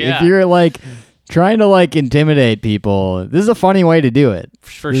good. Yeah. If you're like trying to like intimidate people, this is a funny way to do it.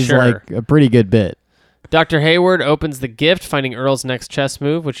 For This sure. is like a pretty good bit. Dr. Hayward opens the gift, finding Earl's next chess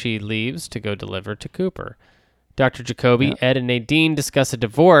move, which he leaves to go deliver to Cooper. Dr. Jacoby, Ed, and Nadine discuss a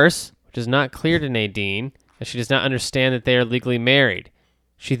divorce, which is not clear to Nadine, as she does not understand that they are legally married.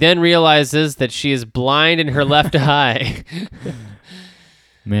 She then realizes that she is blind in her left eye.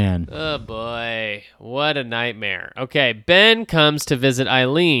 Man. Oh, boy. What a nightmare. Okay, Ben comes to visit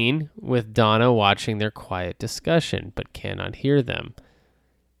Eileen, with Donna watching their quiet discussion, but cannot hear them.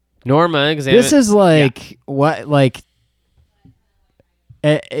 Norma examines... This is like what like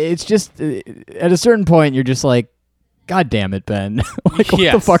it's just at a certain point you're just like, God damn it, Ben. Like, what the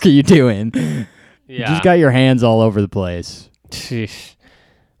Yes. fuck are you doing? You Yeah. just got your hands all over the place.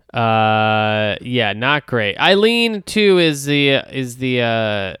 Yeah, not great. Eileen too is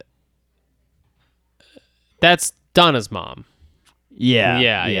the that's Donna's mom.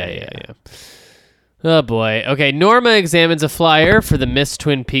 Yeah. Oh boy. Okay, Norma examines a flyer for the Miss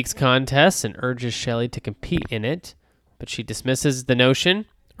Twin Peaks contest and urges Shelley to compete in it, but she dismisses the notion.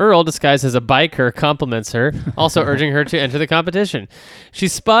 Earl, disguised as a biker, compliments her, also urging her to enter the competition. She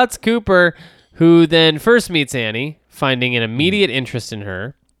spots Cooper, who then first meets Annie, finding an immediate interest in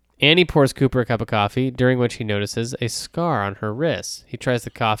her. Annie pours Cooper a cup of coffee, during which he notices a scar on her wrist. He tries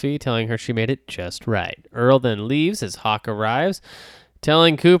the coffee, telling her she made it just right. Earl then leaves as Hawk arrives,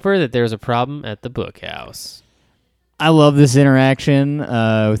 telling Cooper that there's a problem at the bookhouse. I love this interaction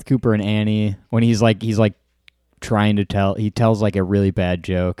with Cooper and Annie when he's like trying to tells like a really bad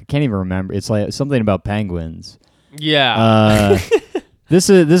joke. I can't even remember. It's like something about penguins. Yeah. This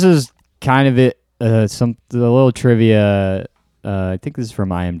is kind of it. A little trivia. I think this is from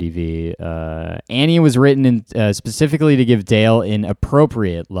IMDb. Annie was written in specifically to give Dale an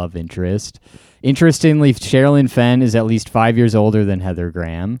appropriate love interest. Interestingly, Sherilyn Fenn is at least 5 years older than Heather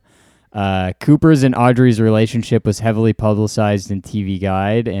Graham. Cooper's and Audrey's relationship was heavily publicized in TV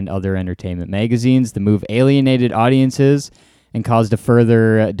Guide and other entertainment magazines. The move alienated audiences and caused a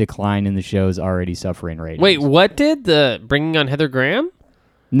further decline in the show's already suffering ratings. Wait, what did the bringing on Heather Graham?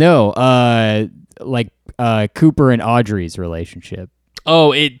 No, Cooper and Audrey's relationship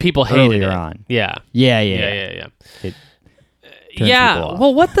Oh, people hated earlier it. on. Yeah. Yeah. It It turned people yeah. off.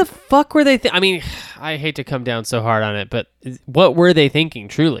 Well, what the fuck were they? I mean, I hate to come down so hard on it, but what were they thinking?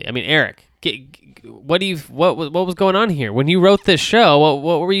 Truly, I mean, Eric, what was going on here when you wrote this show?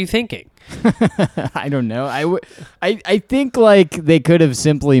 What were you thinking? I don't know. I think like they could have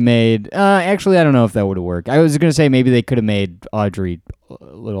simply made. Actually, I don't know if that would have worked. I was gonna say maybe they could have made Audrey a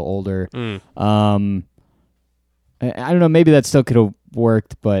little older. I don't know. Maybe that still could have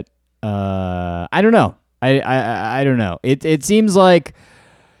worked, but I don't know. I don't know. It seems like.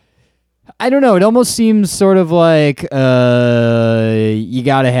 I don't know. It almost seems sort of like you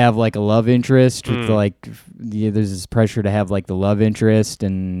got to have like a love interest with like there's this pressure to have like the love interest,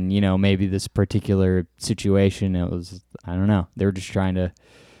 and maybe this particular situation it was I don't know. They were just trying to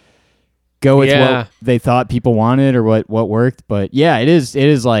go with what they thought people wanted or what worked. But yeah, it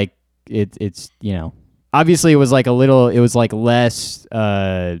is like it's obviously it was like less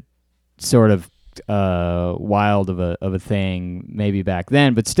sort of wild of a thing maybe back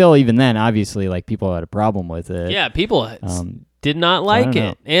then, but still even then obviously like people had a problem with it. Yeah, people did not like know.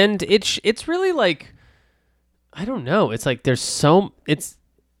 it, and it's really like I don't know. It's like it's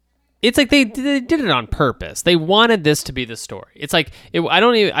like they did it on purpose. They wanted this to be the story. It's like I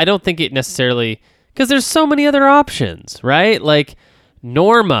don't think it necessarily because there's so many other options, right? Like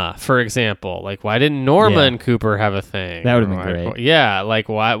Norma, for example. Like, why didn't Norma and Cooper have a thing? That would have been great. Yeah, like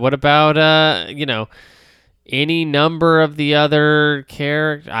why? What about any number of the other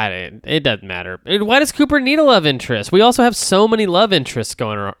characters? It doesn't matter. Why does Cooper need a love interest? We also have so many love interests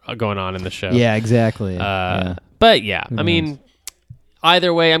going on in the show. Yeah, exactly. But yeah, I mean,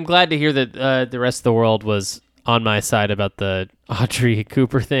 either way, I'm glad to hear that the rest of the world was on my side about the Audrey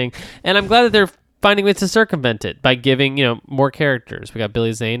Cooper thing, and I'm glad that they're finding ways to circumvent it by giving more characters. We got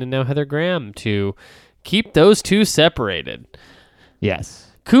Billy Zane and now Heather Graham to keep those two separated.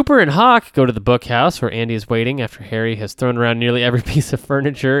 Yes. Cooper and Hawk go to the bookhouse where Andy is waiting after Harry has thrown around nearly every piece of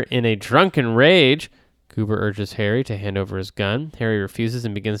furniture in a drunken rage. Cooper urges Harry to hand over his gun. Harry refuses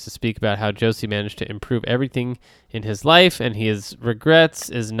and begins to speak about how Josie managed to improve everything in his life and his regrets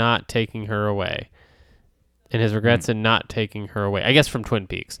is not taking her away. And his regrets in not taking her away. I guess from Twin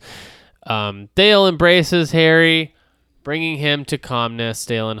Peaks. Dale embraces Harry, bringing him to calmness.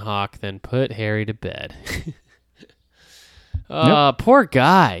 Dale and Hawk then put Harry to bed. Poor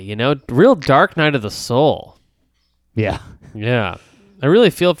guy, real dark night of the soul. Yeah. Yeah. I really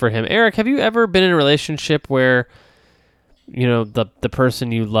feel for him. Eric, have you ever been in a relationship where, the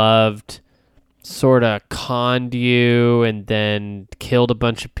person you loved sort of conned you and then killed a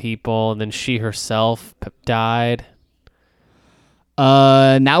bunch of people and then she herself died?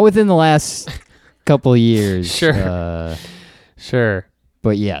 Not within the last couple of years. Sure. Sure.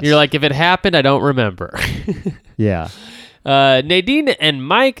 But yes. You're like, if it happened, I don't remember. Yeah. Nadine and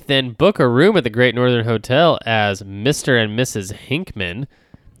Mike then book a room at the Great Northern Hotel as Mr. and Mrs. Hinkman.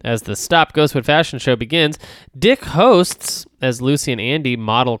 As the Stop Ghostwood fashion show begins, Dick hosts as Lucy and Andy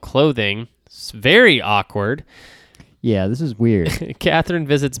model clothing. It's very awkward. Yeah, this is weird. Catherine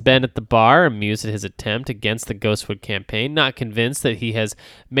visits Ben at the bar, amused at his attempt against the Ghostwood campaign. Not convinced that he has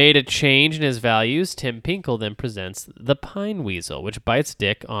made a change in his values, Tim Pinkle then presents the Pine Weasel, which bites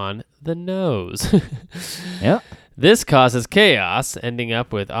Dick on the nose. Yeah. This causes chaos, ending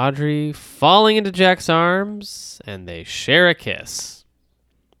up with Audrey falling into Jack's arms, and they share a kiss.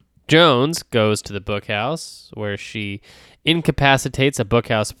 Jones goes to the bookhouse, where she incapacitates a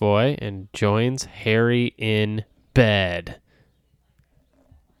bookhouse boy and joins Harry in bed.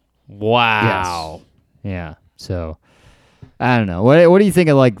 Wow. Yes. Yeah. So, I don't know. What do you think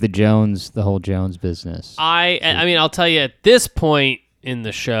of the whole Jones business? I mean, I'll tell you, at this point in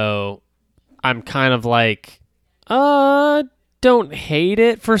the show, I'm kind of like, don't hate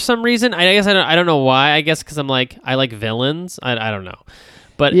it for some reason. I guess I don't know why. I guess because I'm like, I like villains. I don't know.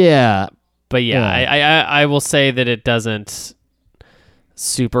 But yeah. I will say that it doesn't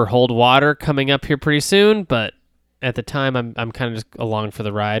super hold water coming up here pretty soon, but at the time I'm kind of just along for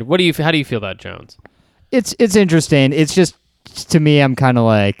the ride. How do you feel about Jones? It's interesting. It's just, to me, I'm kind of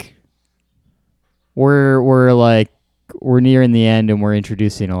like, we're nearing the end and we're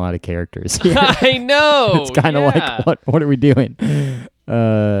introducing a lot of characters here. I know. It's kind of like, what are we doing?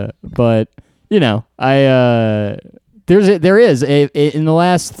 But there is in the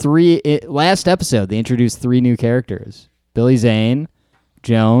last episode they introduced 3 new characters: Billy Zane,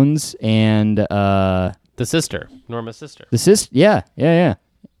 Jones, and the sister, Norma's sister. The sister, yeah.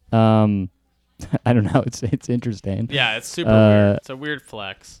 I don't know. It's interesting. Yeah, it's super weird. It's a weird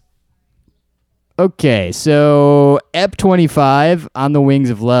flex. Okay, so Ep 25, On the Wings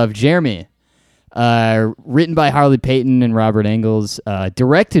of Love. Jeremy, written by Harley Payton and Robert Engels,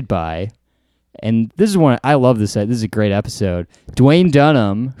 directed by, and this is one, I love this. This is a great episode, Dwayne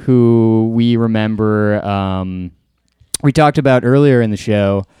Dunham, who we remember, we talked about earlier in the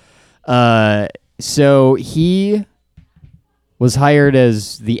show. So he was hired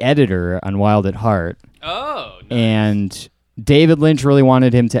as the editor on Wild at Heart. Oh, nice. And David Lynch really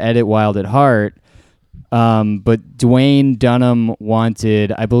wanted him to edit Wild at Heart. But Dwayne Dunham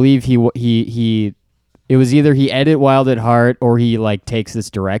wanted, I believe it was either he edit Wild at Heart or he takes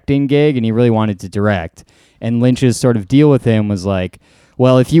this directing gig, and he really wanted to direct. And Lynch's sort of deal with him was like,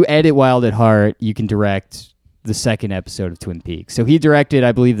 well, if you edit Wild at Heart, you can direct the second episode of Twin Peaks. So he directed,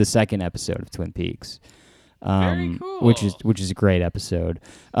 I believe, the second episode of Twin Peaks. Very cool. Which is a great episode.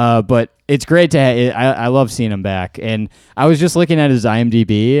 But it's great to I love seeing him back. And I was just looking at his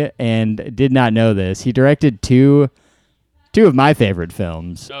IMDb and did not know this. He directed two of my favorite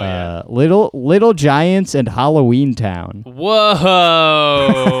films. Oh, yeah. Little Giants and Halloween Town.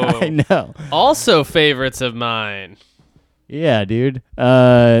 Whoa. I know. Also favorites of mine. Yeah, dude.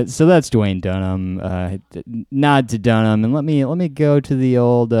 So that's Dwayne Dunham. Nod to Dunham, and let me go to the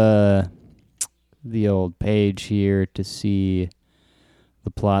old page here to see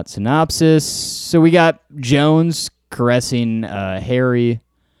the plot synopsis. So we got Jones caressing Harry,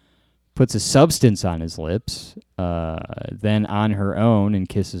 puts a substance on his lips, then on her own and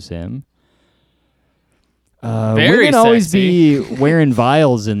kisses him. Very women always sexy. be wearing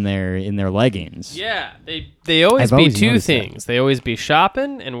vials in their leggings. Yeah, they always I've be always two noticed things. They always be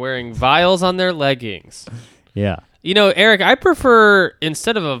shopping and wearing vials on their leggings. Yeah. Eric, I prefer,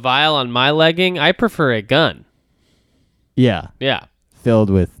 instead of a vial on my legging, I prefer a gun. Yeah. Yeah.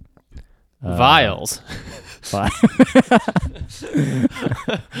 Filled with Vials.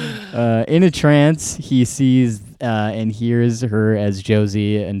 In a trance, he sees and hears her as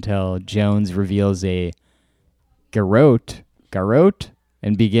Josie until Jones reveals a garrote,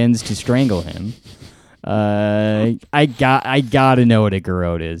 and begins to strangle him. I gotta know what a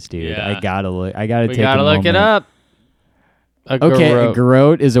garrote is, dude. Yeah. I gotta look We gotta look it up. A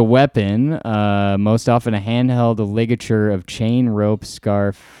garrote is a weapon, most often a handheld ligature of chain, rope,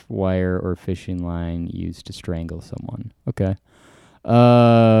 scarf, wire, or fishing line used to strangle someone. Okay.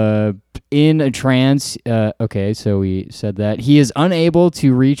 In a trance, okay, so we said that. He is unable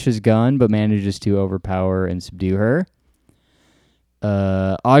to reach his gun, but manages to overpower and subdue her.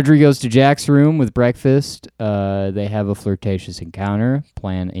 Audrey goes to Jack's room with breakfast. They have a flirtatious encounter,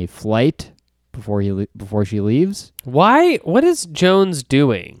 plan a flight before she leaves. Why? What is Jones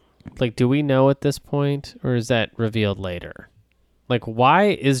doing? Like, do we know at this point, or is that revealed later? Like, why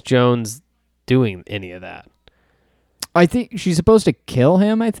is Jones doing any of that? I think she's supposed to kill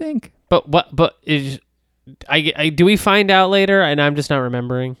him, I think. But what? But do we find out later? And I'm just not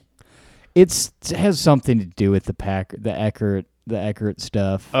remembering. It has something to do with the Eckert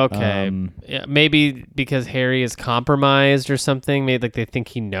stuff. Okay, yeah, maybe because Harry is compromised or something. Maybe like they think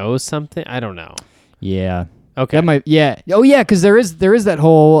he knows something. I don't know. Yeah. Okay. That might. Yeah. Oh yeah, because there is that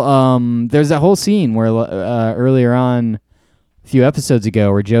whole there's that whole scene where earlier on, a few episodes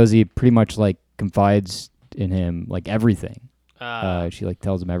ago, where Josie pretty much like confides in him like everything. She like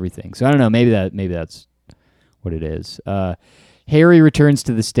tells him everything. So I don't know. Maybe that's what it is. Harry returns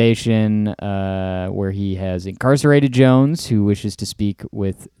to the station where he has incarcerated Jones, who wishes to speak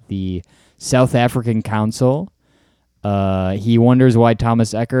with the South African Council. He wonders why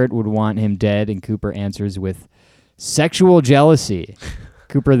Thomas Eckert would want him dead, and Cooper answers with sexual jealousy.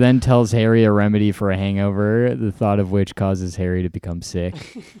 Cooper then tells Harry a remedy for a hangover, the thought of which causes Harry to become sick.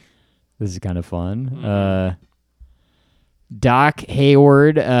 This is kind of fun. Doc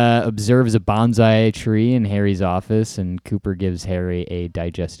Hayward observes a bonsai tree in Harry's office, and Cooper gives Harry a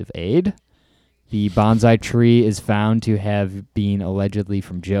digestive aid. The bonsai tree is found to have been allegedly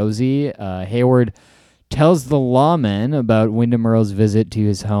from Josie. Hayward tells the lawmen about Wyndham Earle's visit to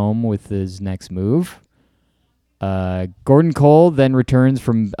his home with his next move. Gordon Cole then returns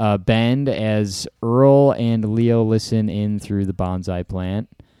from Bend as Earle and Leo listen in through the bonsai plant.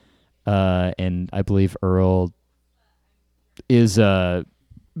 And I believe Earle is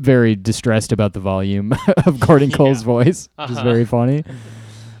very distressed about the volume of Gordon Cole's voice, which is very funny.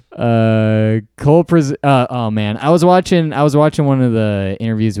 Cole oh man, I was watching one of the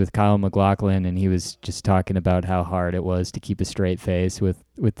interviews with Kyle MacLachlan, and he was just talking about how hard it was to keep a straight face with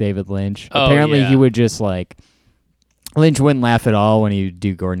David Lynch. Apparently he would just like, Lynch wouldn't laugh at all when he would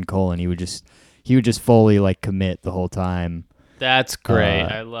do Gordon Cole, and he would just fully like commit the whole time. That's great.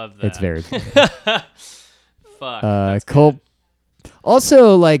 I love that. It's very funny. Fuck. Cole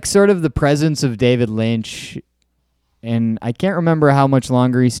also, like, sort of the presence of David Lynch, and I can't remember how much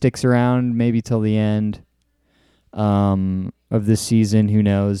longer he sticks around, maybe till the end of this season, who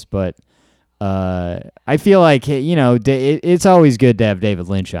knows, but I feel like, you know, it's always good to have David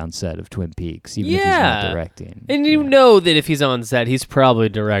Lynch on set of Twin Peaks, even if he's not directing. And you know that if he's on set, he's probably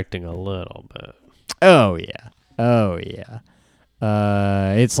directing a little bit. Oh, yeah.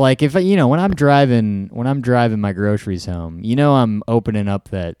 It's like if when I'm driving my groceries home, you know, I'm opening up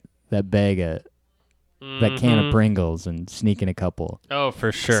that bag of that can of Pringles and sneaking a couple. Oh,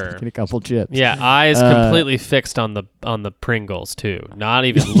 for sure. Sneaking a couple chips. Yeah, eyes completely fixed on the Pringles too, not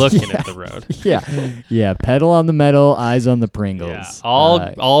even looking at the road. Yeah. Pedal on the metal, eyes on the Pringles.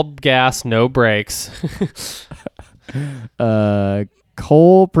 Yeah. All gas, no brakes.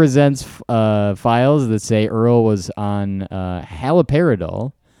 Cole presents files that say Earle was on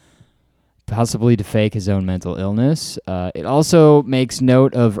haloperidol, possibly to fake his own mental illness. It also makes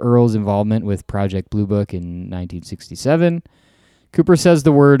note of Earle's involvement with Project Blue Book in 1967. Cooper says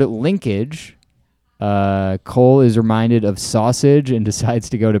the word linkage. Cole is reminded of sausage and decides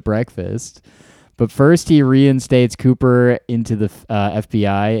to go to breakfast. But first, he reinstates Cooper into the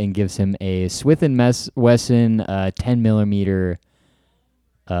FBI and gives him a Smith & Wesson 10mm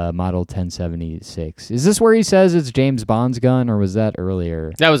Model 1076. Is this where he says it's James Bond's gun, or was that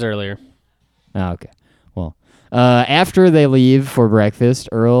earlier? That was earlier. Oh, okay. Well, after they leave for breakfast,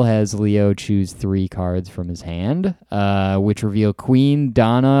 Earle has Leo choose 3 cards from his hand, which reveal Queen,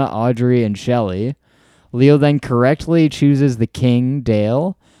 Donna, Audrey, and Shelley. Leo then correctly chooses the King,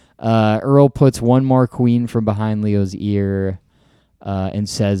 Dale. Earle puts one more Queen from behind Leo's ear, and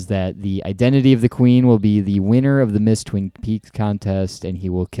says that the identity of the Queen will be the winner of the Miss Twin Peaks contest, and he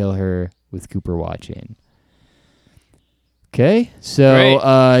will kill her with Cooper watching. Okay,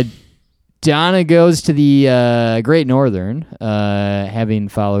 so Donna goes to the Great Northern, having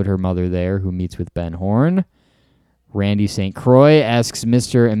followed her mother there, who meets with Ben Horne. Randy St. Croix asks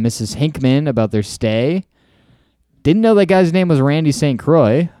Mr. and Mrs. Hinkman about their stay. Didn't know that guy's name was Randy St.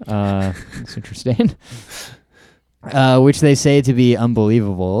 Croix. That's interesting. Which they say to be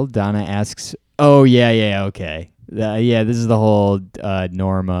unbelievable. Donna asks, "Oh yeah, okay, this is the whole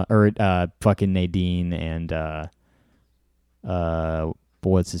Norma or fucking Nadine and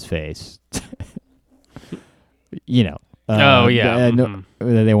what's his face? You know.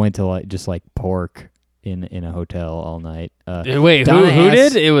 They went to just pork in a hotel all night. Wait, who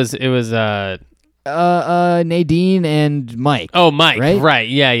did? It was Nadine and Mike. Oh, Mike. Right?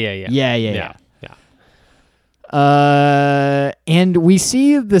 Yeah. Yeah. And we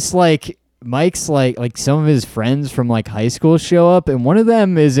see this like Mike's like some of his friends from like high school show up, and one of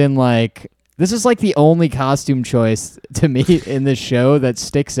them is in like this is like the only costume choice to me in this show that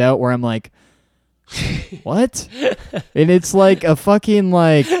sticks out where I'm like, what? And it's like a fucking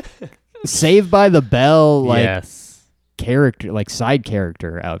like Saved by the Bell like character, like side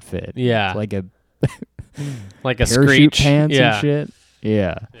character outfit. Yeah. It's like a like a parachute Screech pants and shit.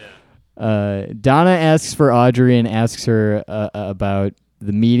 Yeah. Donna asks for Audrey and asks her about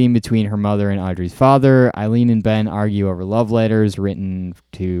the meeting between her mother and Audrey's father. Eileen and Ben argue over love letters written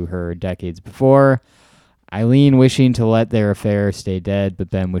to her decades before. Eileen wishing to let their affair stay dead, but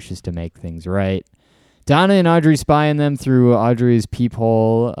Ben wishes to make things right. Donna and Audrey spy on them through Audrey's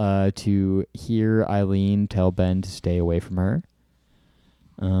peephole to hear Eileen tell Ben to stay away from her.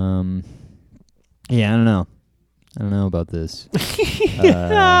 Yeah, I don't know. I don't know about this.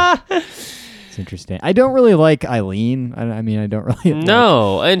 It's interesting. I don't really like Eileen. I mean, I don't really.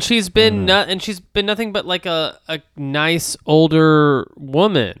 No, and she's been nothing but like a nice older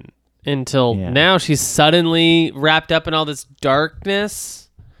woman until now. She's suddenly wrapped up in all this darkness.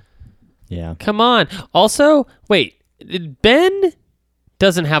 Yeah. Come on. Also, wait. Ben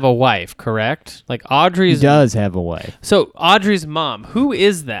doesn't have a wife, correct? Like Audrey's does have a wife. So Audrey's mom. Who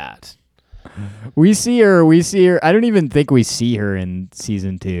is that? We see her. I don't even think we see her in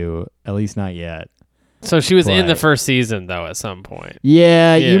season 2. At least not yet. So she was in the first season, though, at some point.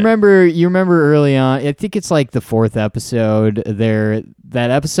 Yeah, you remember early on. I think it's like the 4th episode. That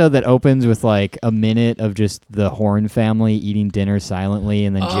episode that opens with like a minute of just the Horn family eating dinner silently,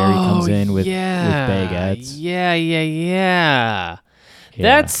 and then Jerry comes in with baguettes. Yeah.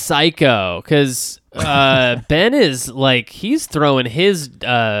 That's psycho, because Ben is like, he's throwing his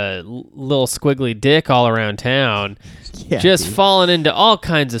little squiggly dick all around town, falling into all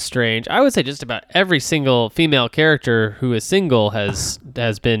kinds of strange. I would say just about every single female character who is single has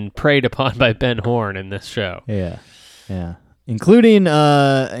been preyed upon by Ben Horn in this show. Yeah, including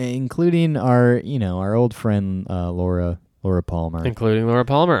our old friend Laura Palmer. Including Laura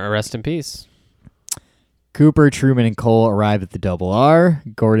Palmer. Rest in peace. Cooper, Truman, and Cole arrive at the Double R.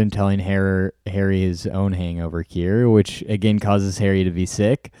 Gordon telling Harry his own hangover cure, which again causes Harry to be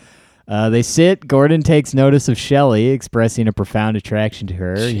sick. They sit. Gordon takes notice of Shelley, expressing a profound attraction to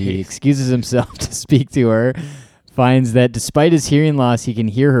her. Jeez. He excuses himself to speak to her, finds that despite his hearing loss, he can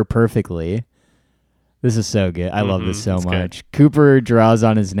hear her perfectly. This is so good. I love this so much. Good. Cooper draws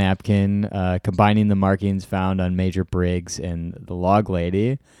on his napkin, combining the markings found on Major Briggs and the Log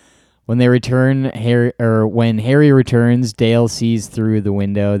Lady. When they return, when Harry returns, Dale sees through the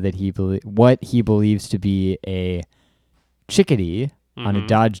window that what he believes to be a chickadee on a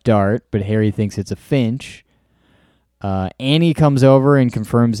Dodge Dart, but Harry thinks it's a finch. Annie comes over and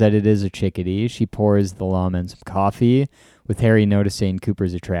confirms that it is a chickadee. She pours the lawman some coffee, with Harry noticing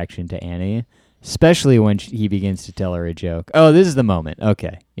Cooper's attraction to Annie, especially when he begins to tell her a joke. Oh, this is the moment.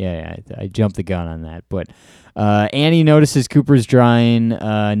 Okay. Yeah, I jumped the gun on that. But Annie notices Cooper's drawing,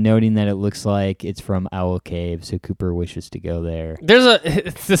 noting that it looks like it's from Owl Cave, so Cooper wishes to go there.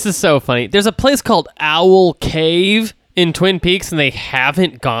 This is so funny. There's a place called Owl Cave in Twin Peaks, and they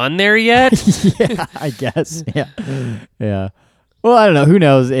haven't gone there yet? Yeah, I guess. Yeah. Well, I don't know. Who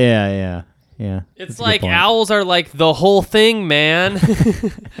knows? Yeah. It's like owls are like the whole thing, man.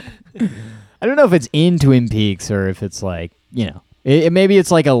 I don't know if it's in Twin Peaks or if it's like, maybe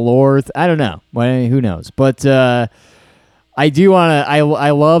it's like a lore. I don't know. Who knows? But I do want to.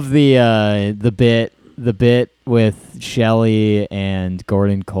 I love the bit with Shelley and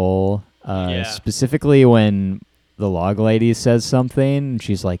Gordon Cole, specifically when the Log Lady says something. And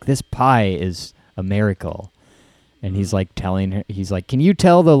she's like, "This pie is a miracle," and he's like telling her. He's like, "Can you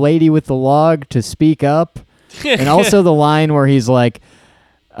tell the lady with the log to speak up?" And also the line where he's like.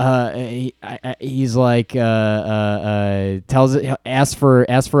 He's like asks for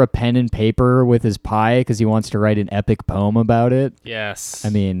a pen and paper with his pie because he wants to write an epic poem about it. Yes, I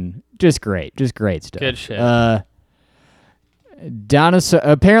mean, just great stuff. Good shit. Donna.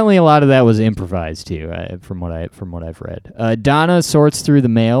 Apparently, a lot of that was improvised too, from what I've read. Donna sorts through the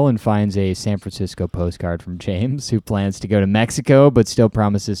mail and finds a San Francisco postcard from James, who plans to go to Mexico but still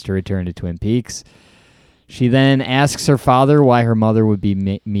promises to return to Twin Peaks. She then asks her father why her mother would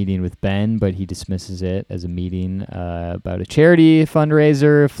be meeting with Ben, but he dismisses it as a meeting about a charity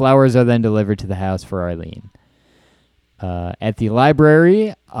fundraiser. Flowers are then delivered to the house for Arlene. At the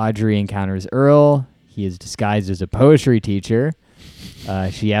library, Audrey encounters Earl. He is disguised as a poetry teacher.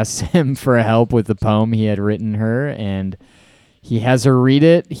 She asks him for help with the poem he had written her, and He has her read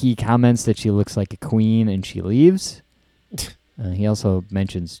it. He comments that she looks like a queen, and she leaves. He also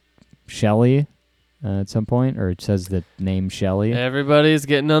mentions Shelley at some point, or it says the name Shelley. Everybody's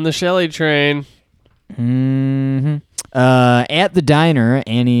getting on the Shelley train. Mm-hmm. At the diner,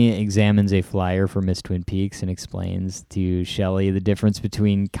 Annie examines a flyer for Miss Twin Peaks and explains to Shelley the difference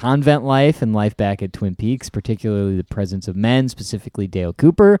between convent life and life back at Twin Peaks, particularly the presence of men, specifically Dale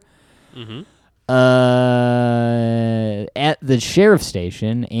Cooper. Mm-hmm. At the sheriff's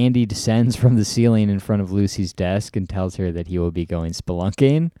station, Andy descends from the ceiling in front of Lucy's desk and tells her that he will be going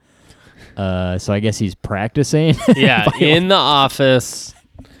spelunking. So I guess he's practicing. Yeah, in the office.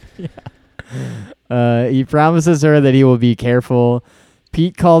 He promises her that he will be careful.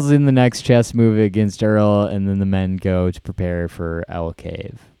 Pete calls in the next chess move against Earl, and then the men go to prepare for Owl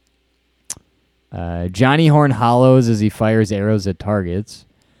Cave. Johnny Horn hollows as he fires arrows at targets.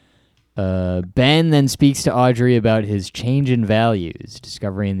 Ben then speaks to Audrey about his change in values,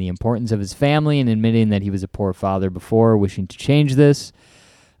 discovering the importance of his family and admitting that he was a poor father before, wishing to change this.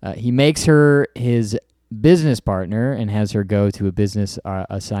 He makes her his business partner and has her go to a business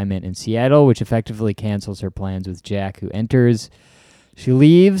assignment in Seattle, which effectively cancels her plans with Jack, who enters. She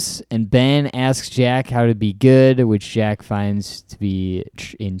leaves, and Ben asks Jack how to be good, which Jack finds to be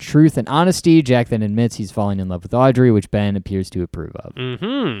in truth and honesty. Jack then admits he's falling in love with Audrey, which Ben appears to approve of.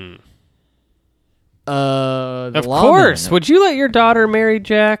 Mm-hmm. Of course. Would you let your daughter marry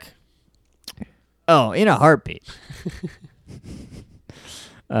Jack? Oh, in a heartbeat.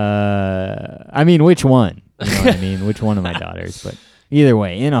 I mean, which one? You know what I mean? Which one of my daughters? But either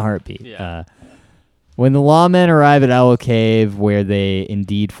way, in a heartbeat. Yeah. When the lawmen arrive at Owl Cave, where they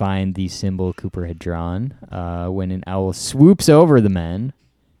indeed find the symbol Cooper had drawn, when an owl swoops over the men,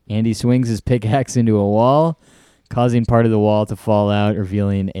 Andy swings his pickaxe into a wall, causing part of the wall to fall out,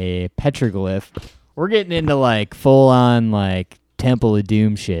 revealing a petroglyph. We're getting into like full-on like Temple of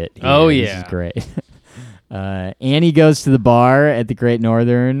Doom shit here. Oh, yeah. This is great. Annie goes to the bar at the Great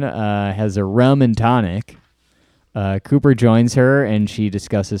Northern, has a rum and tonic. Cooper joins her, and she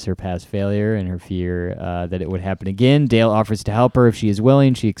discusses her past failure and her fear that it would happen again. Dale offers to help her if she is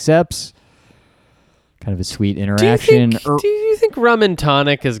willing. She accepts. Kind of a sweet interaction. Do you think rum and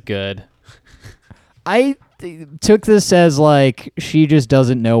tonic is good? I took this as like she just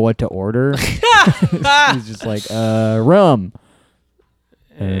doesn't know what to order. She's just like, rum.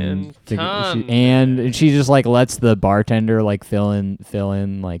 And she just like lets the bartender like fill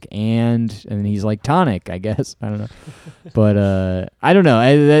in like and he's like tonic, I guess. I don't know, but I don't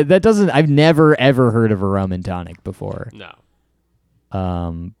know. That doesn't. I've never ever heard of a rum and tonic before. No.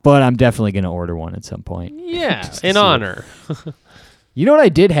 But I'm definitely gonna order one at some point. Yeah, in honor. You know what I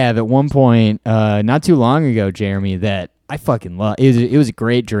did have at one point, not too long ago, Jeremy, that I fucking love. It was a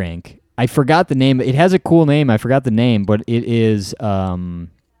great drink. I forgot the name. It has a cool name. I forgot the name, but it is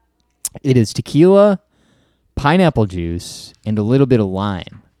tequila, pineapple juice, and a little bit of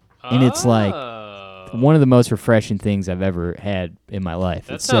lime. And it's like one of the most refreshing things I've ever had in my life.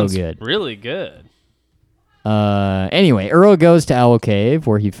 That it's so sounds good. Really good. Anyway, Earl goes to Owl Cave,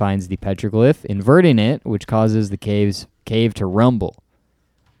 where he finds the petroglyph, inverting it, which causes the cave to rumble.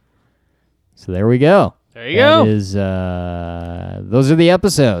 So there we go. There you go. Those are the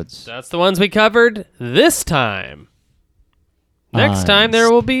episodes. That's the ones we covered this time. Next time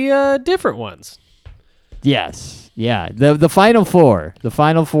there will be different ones. Yes. Yeah. The final four. The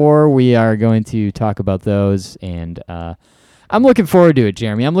final four, we are going to talk about those, and I'm looking forward to it,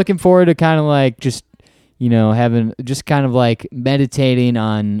 Jeremy. I'm looking forward to kind of like just, having just kind of like meditating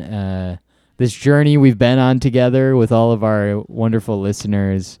on this journey we've been on together with all of our wonderful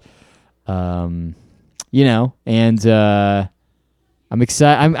listeners. And I'm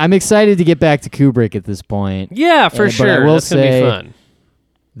excited. I'm excited to get back to Kubrick at this point. Yeah, for sure. But I will That's gonna be fun.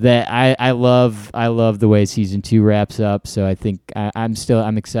 That I love the way season 2 wraps up. So I think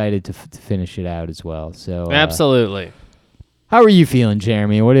I'm excited to finish it out as well. So absolutely. How are you feeling,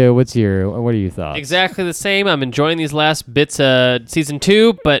 Jeremy? What are your thoughts? Exactly the same. I'm enjoying these last bits of season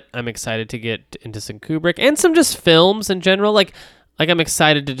 2, but I'm excited to get into some Kubrick and some just films in general. Like I'm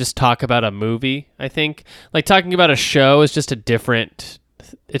excited to just talk about a movie. I think like talking about a show is just a different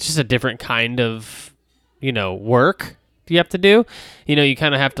kind of, work you have to do. You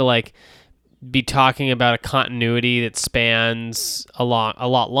kind of have to like be talking about a continuity that spans a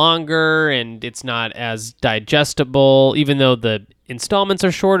lot longer, and it's not as digestible, even though the installments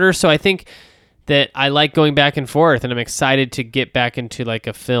are shorter. So I think that I like going back and forth, and I'm excited to get back into like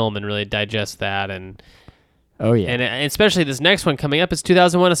a film and really digest that. And oh yeah, and especially this next one coming up is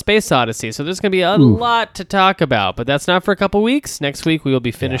 2001: A Space Odyssey. So there's going to be a lot to talk about, but that's not for a couple weeks. Next week we will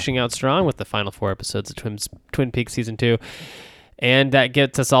be finishing out strong with the final 4 episodes of Twin Peaks season 2. And that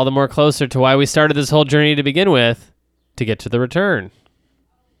gets us all the more closer to why we started this whole journey to begin with, to get to the return.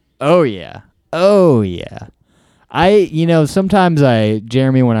 Oh yeah. Sometimes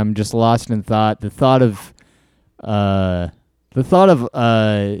Jeremy, when I'm just lost in thought, the thought of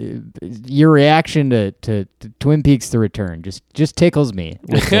your reaction to Twin Peaks: The Return just tickles me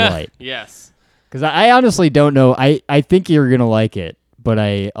with delight. Yes. Because I honestly don't know. I think you're gonna like it, but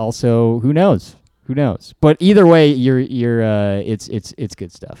I also, who knows? But either way, it's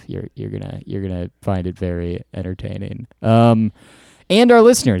good stuff. You're gonna find it very entertaining. And our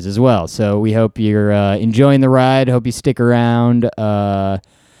listeners as well. So we hope you're enjoying the ride. Hope you stick around.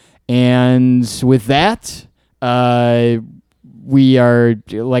 And with that, we are,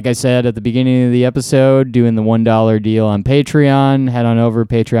 like I said at the beginning of the episode, doing the $1 deal on Patreon. Head on over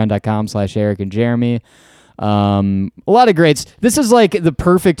to patreon.com/Eric and Jeremy. A lot of greats. This is like the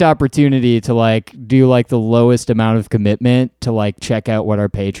perfect opportunity to like do like the lowest amount of commitment to like check out what our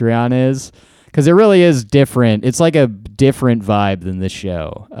Patreon is. Because it really is different. It's like a different vibe than this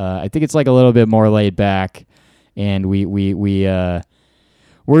show. I think it's like a little bit more laid back, and we really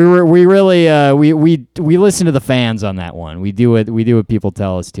listen to the fans on that one. We do what people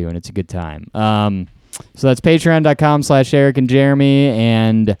tell us to, and it's a good time. So that's patreon.com/Eric and Jeremy,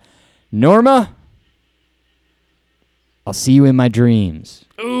 and Norma, I'll see you in my dreams.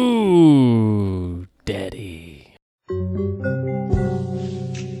 Ooh.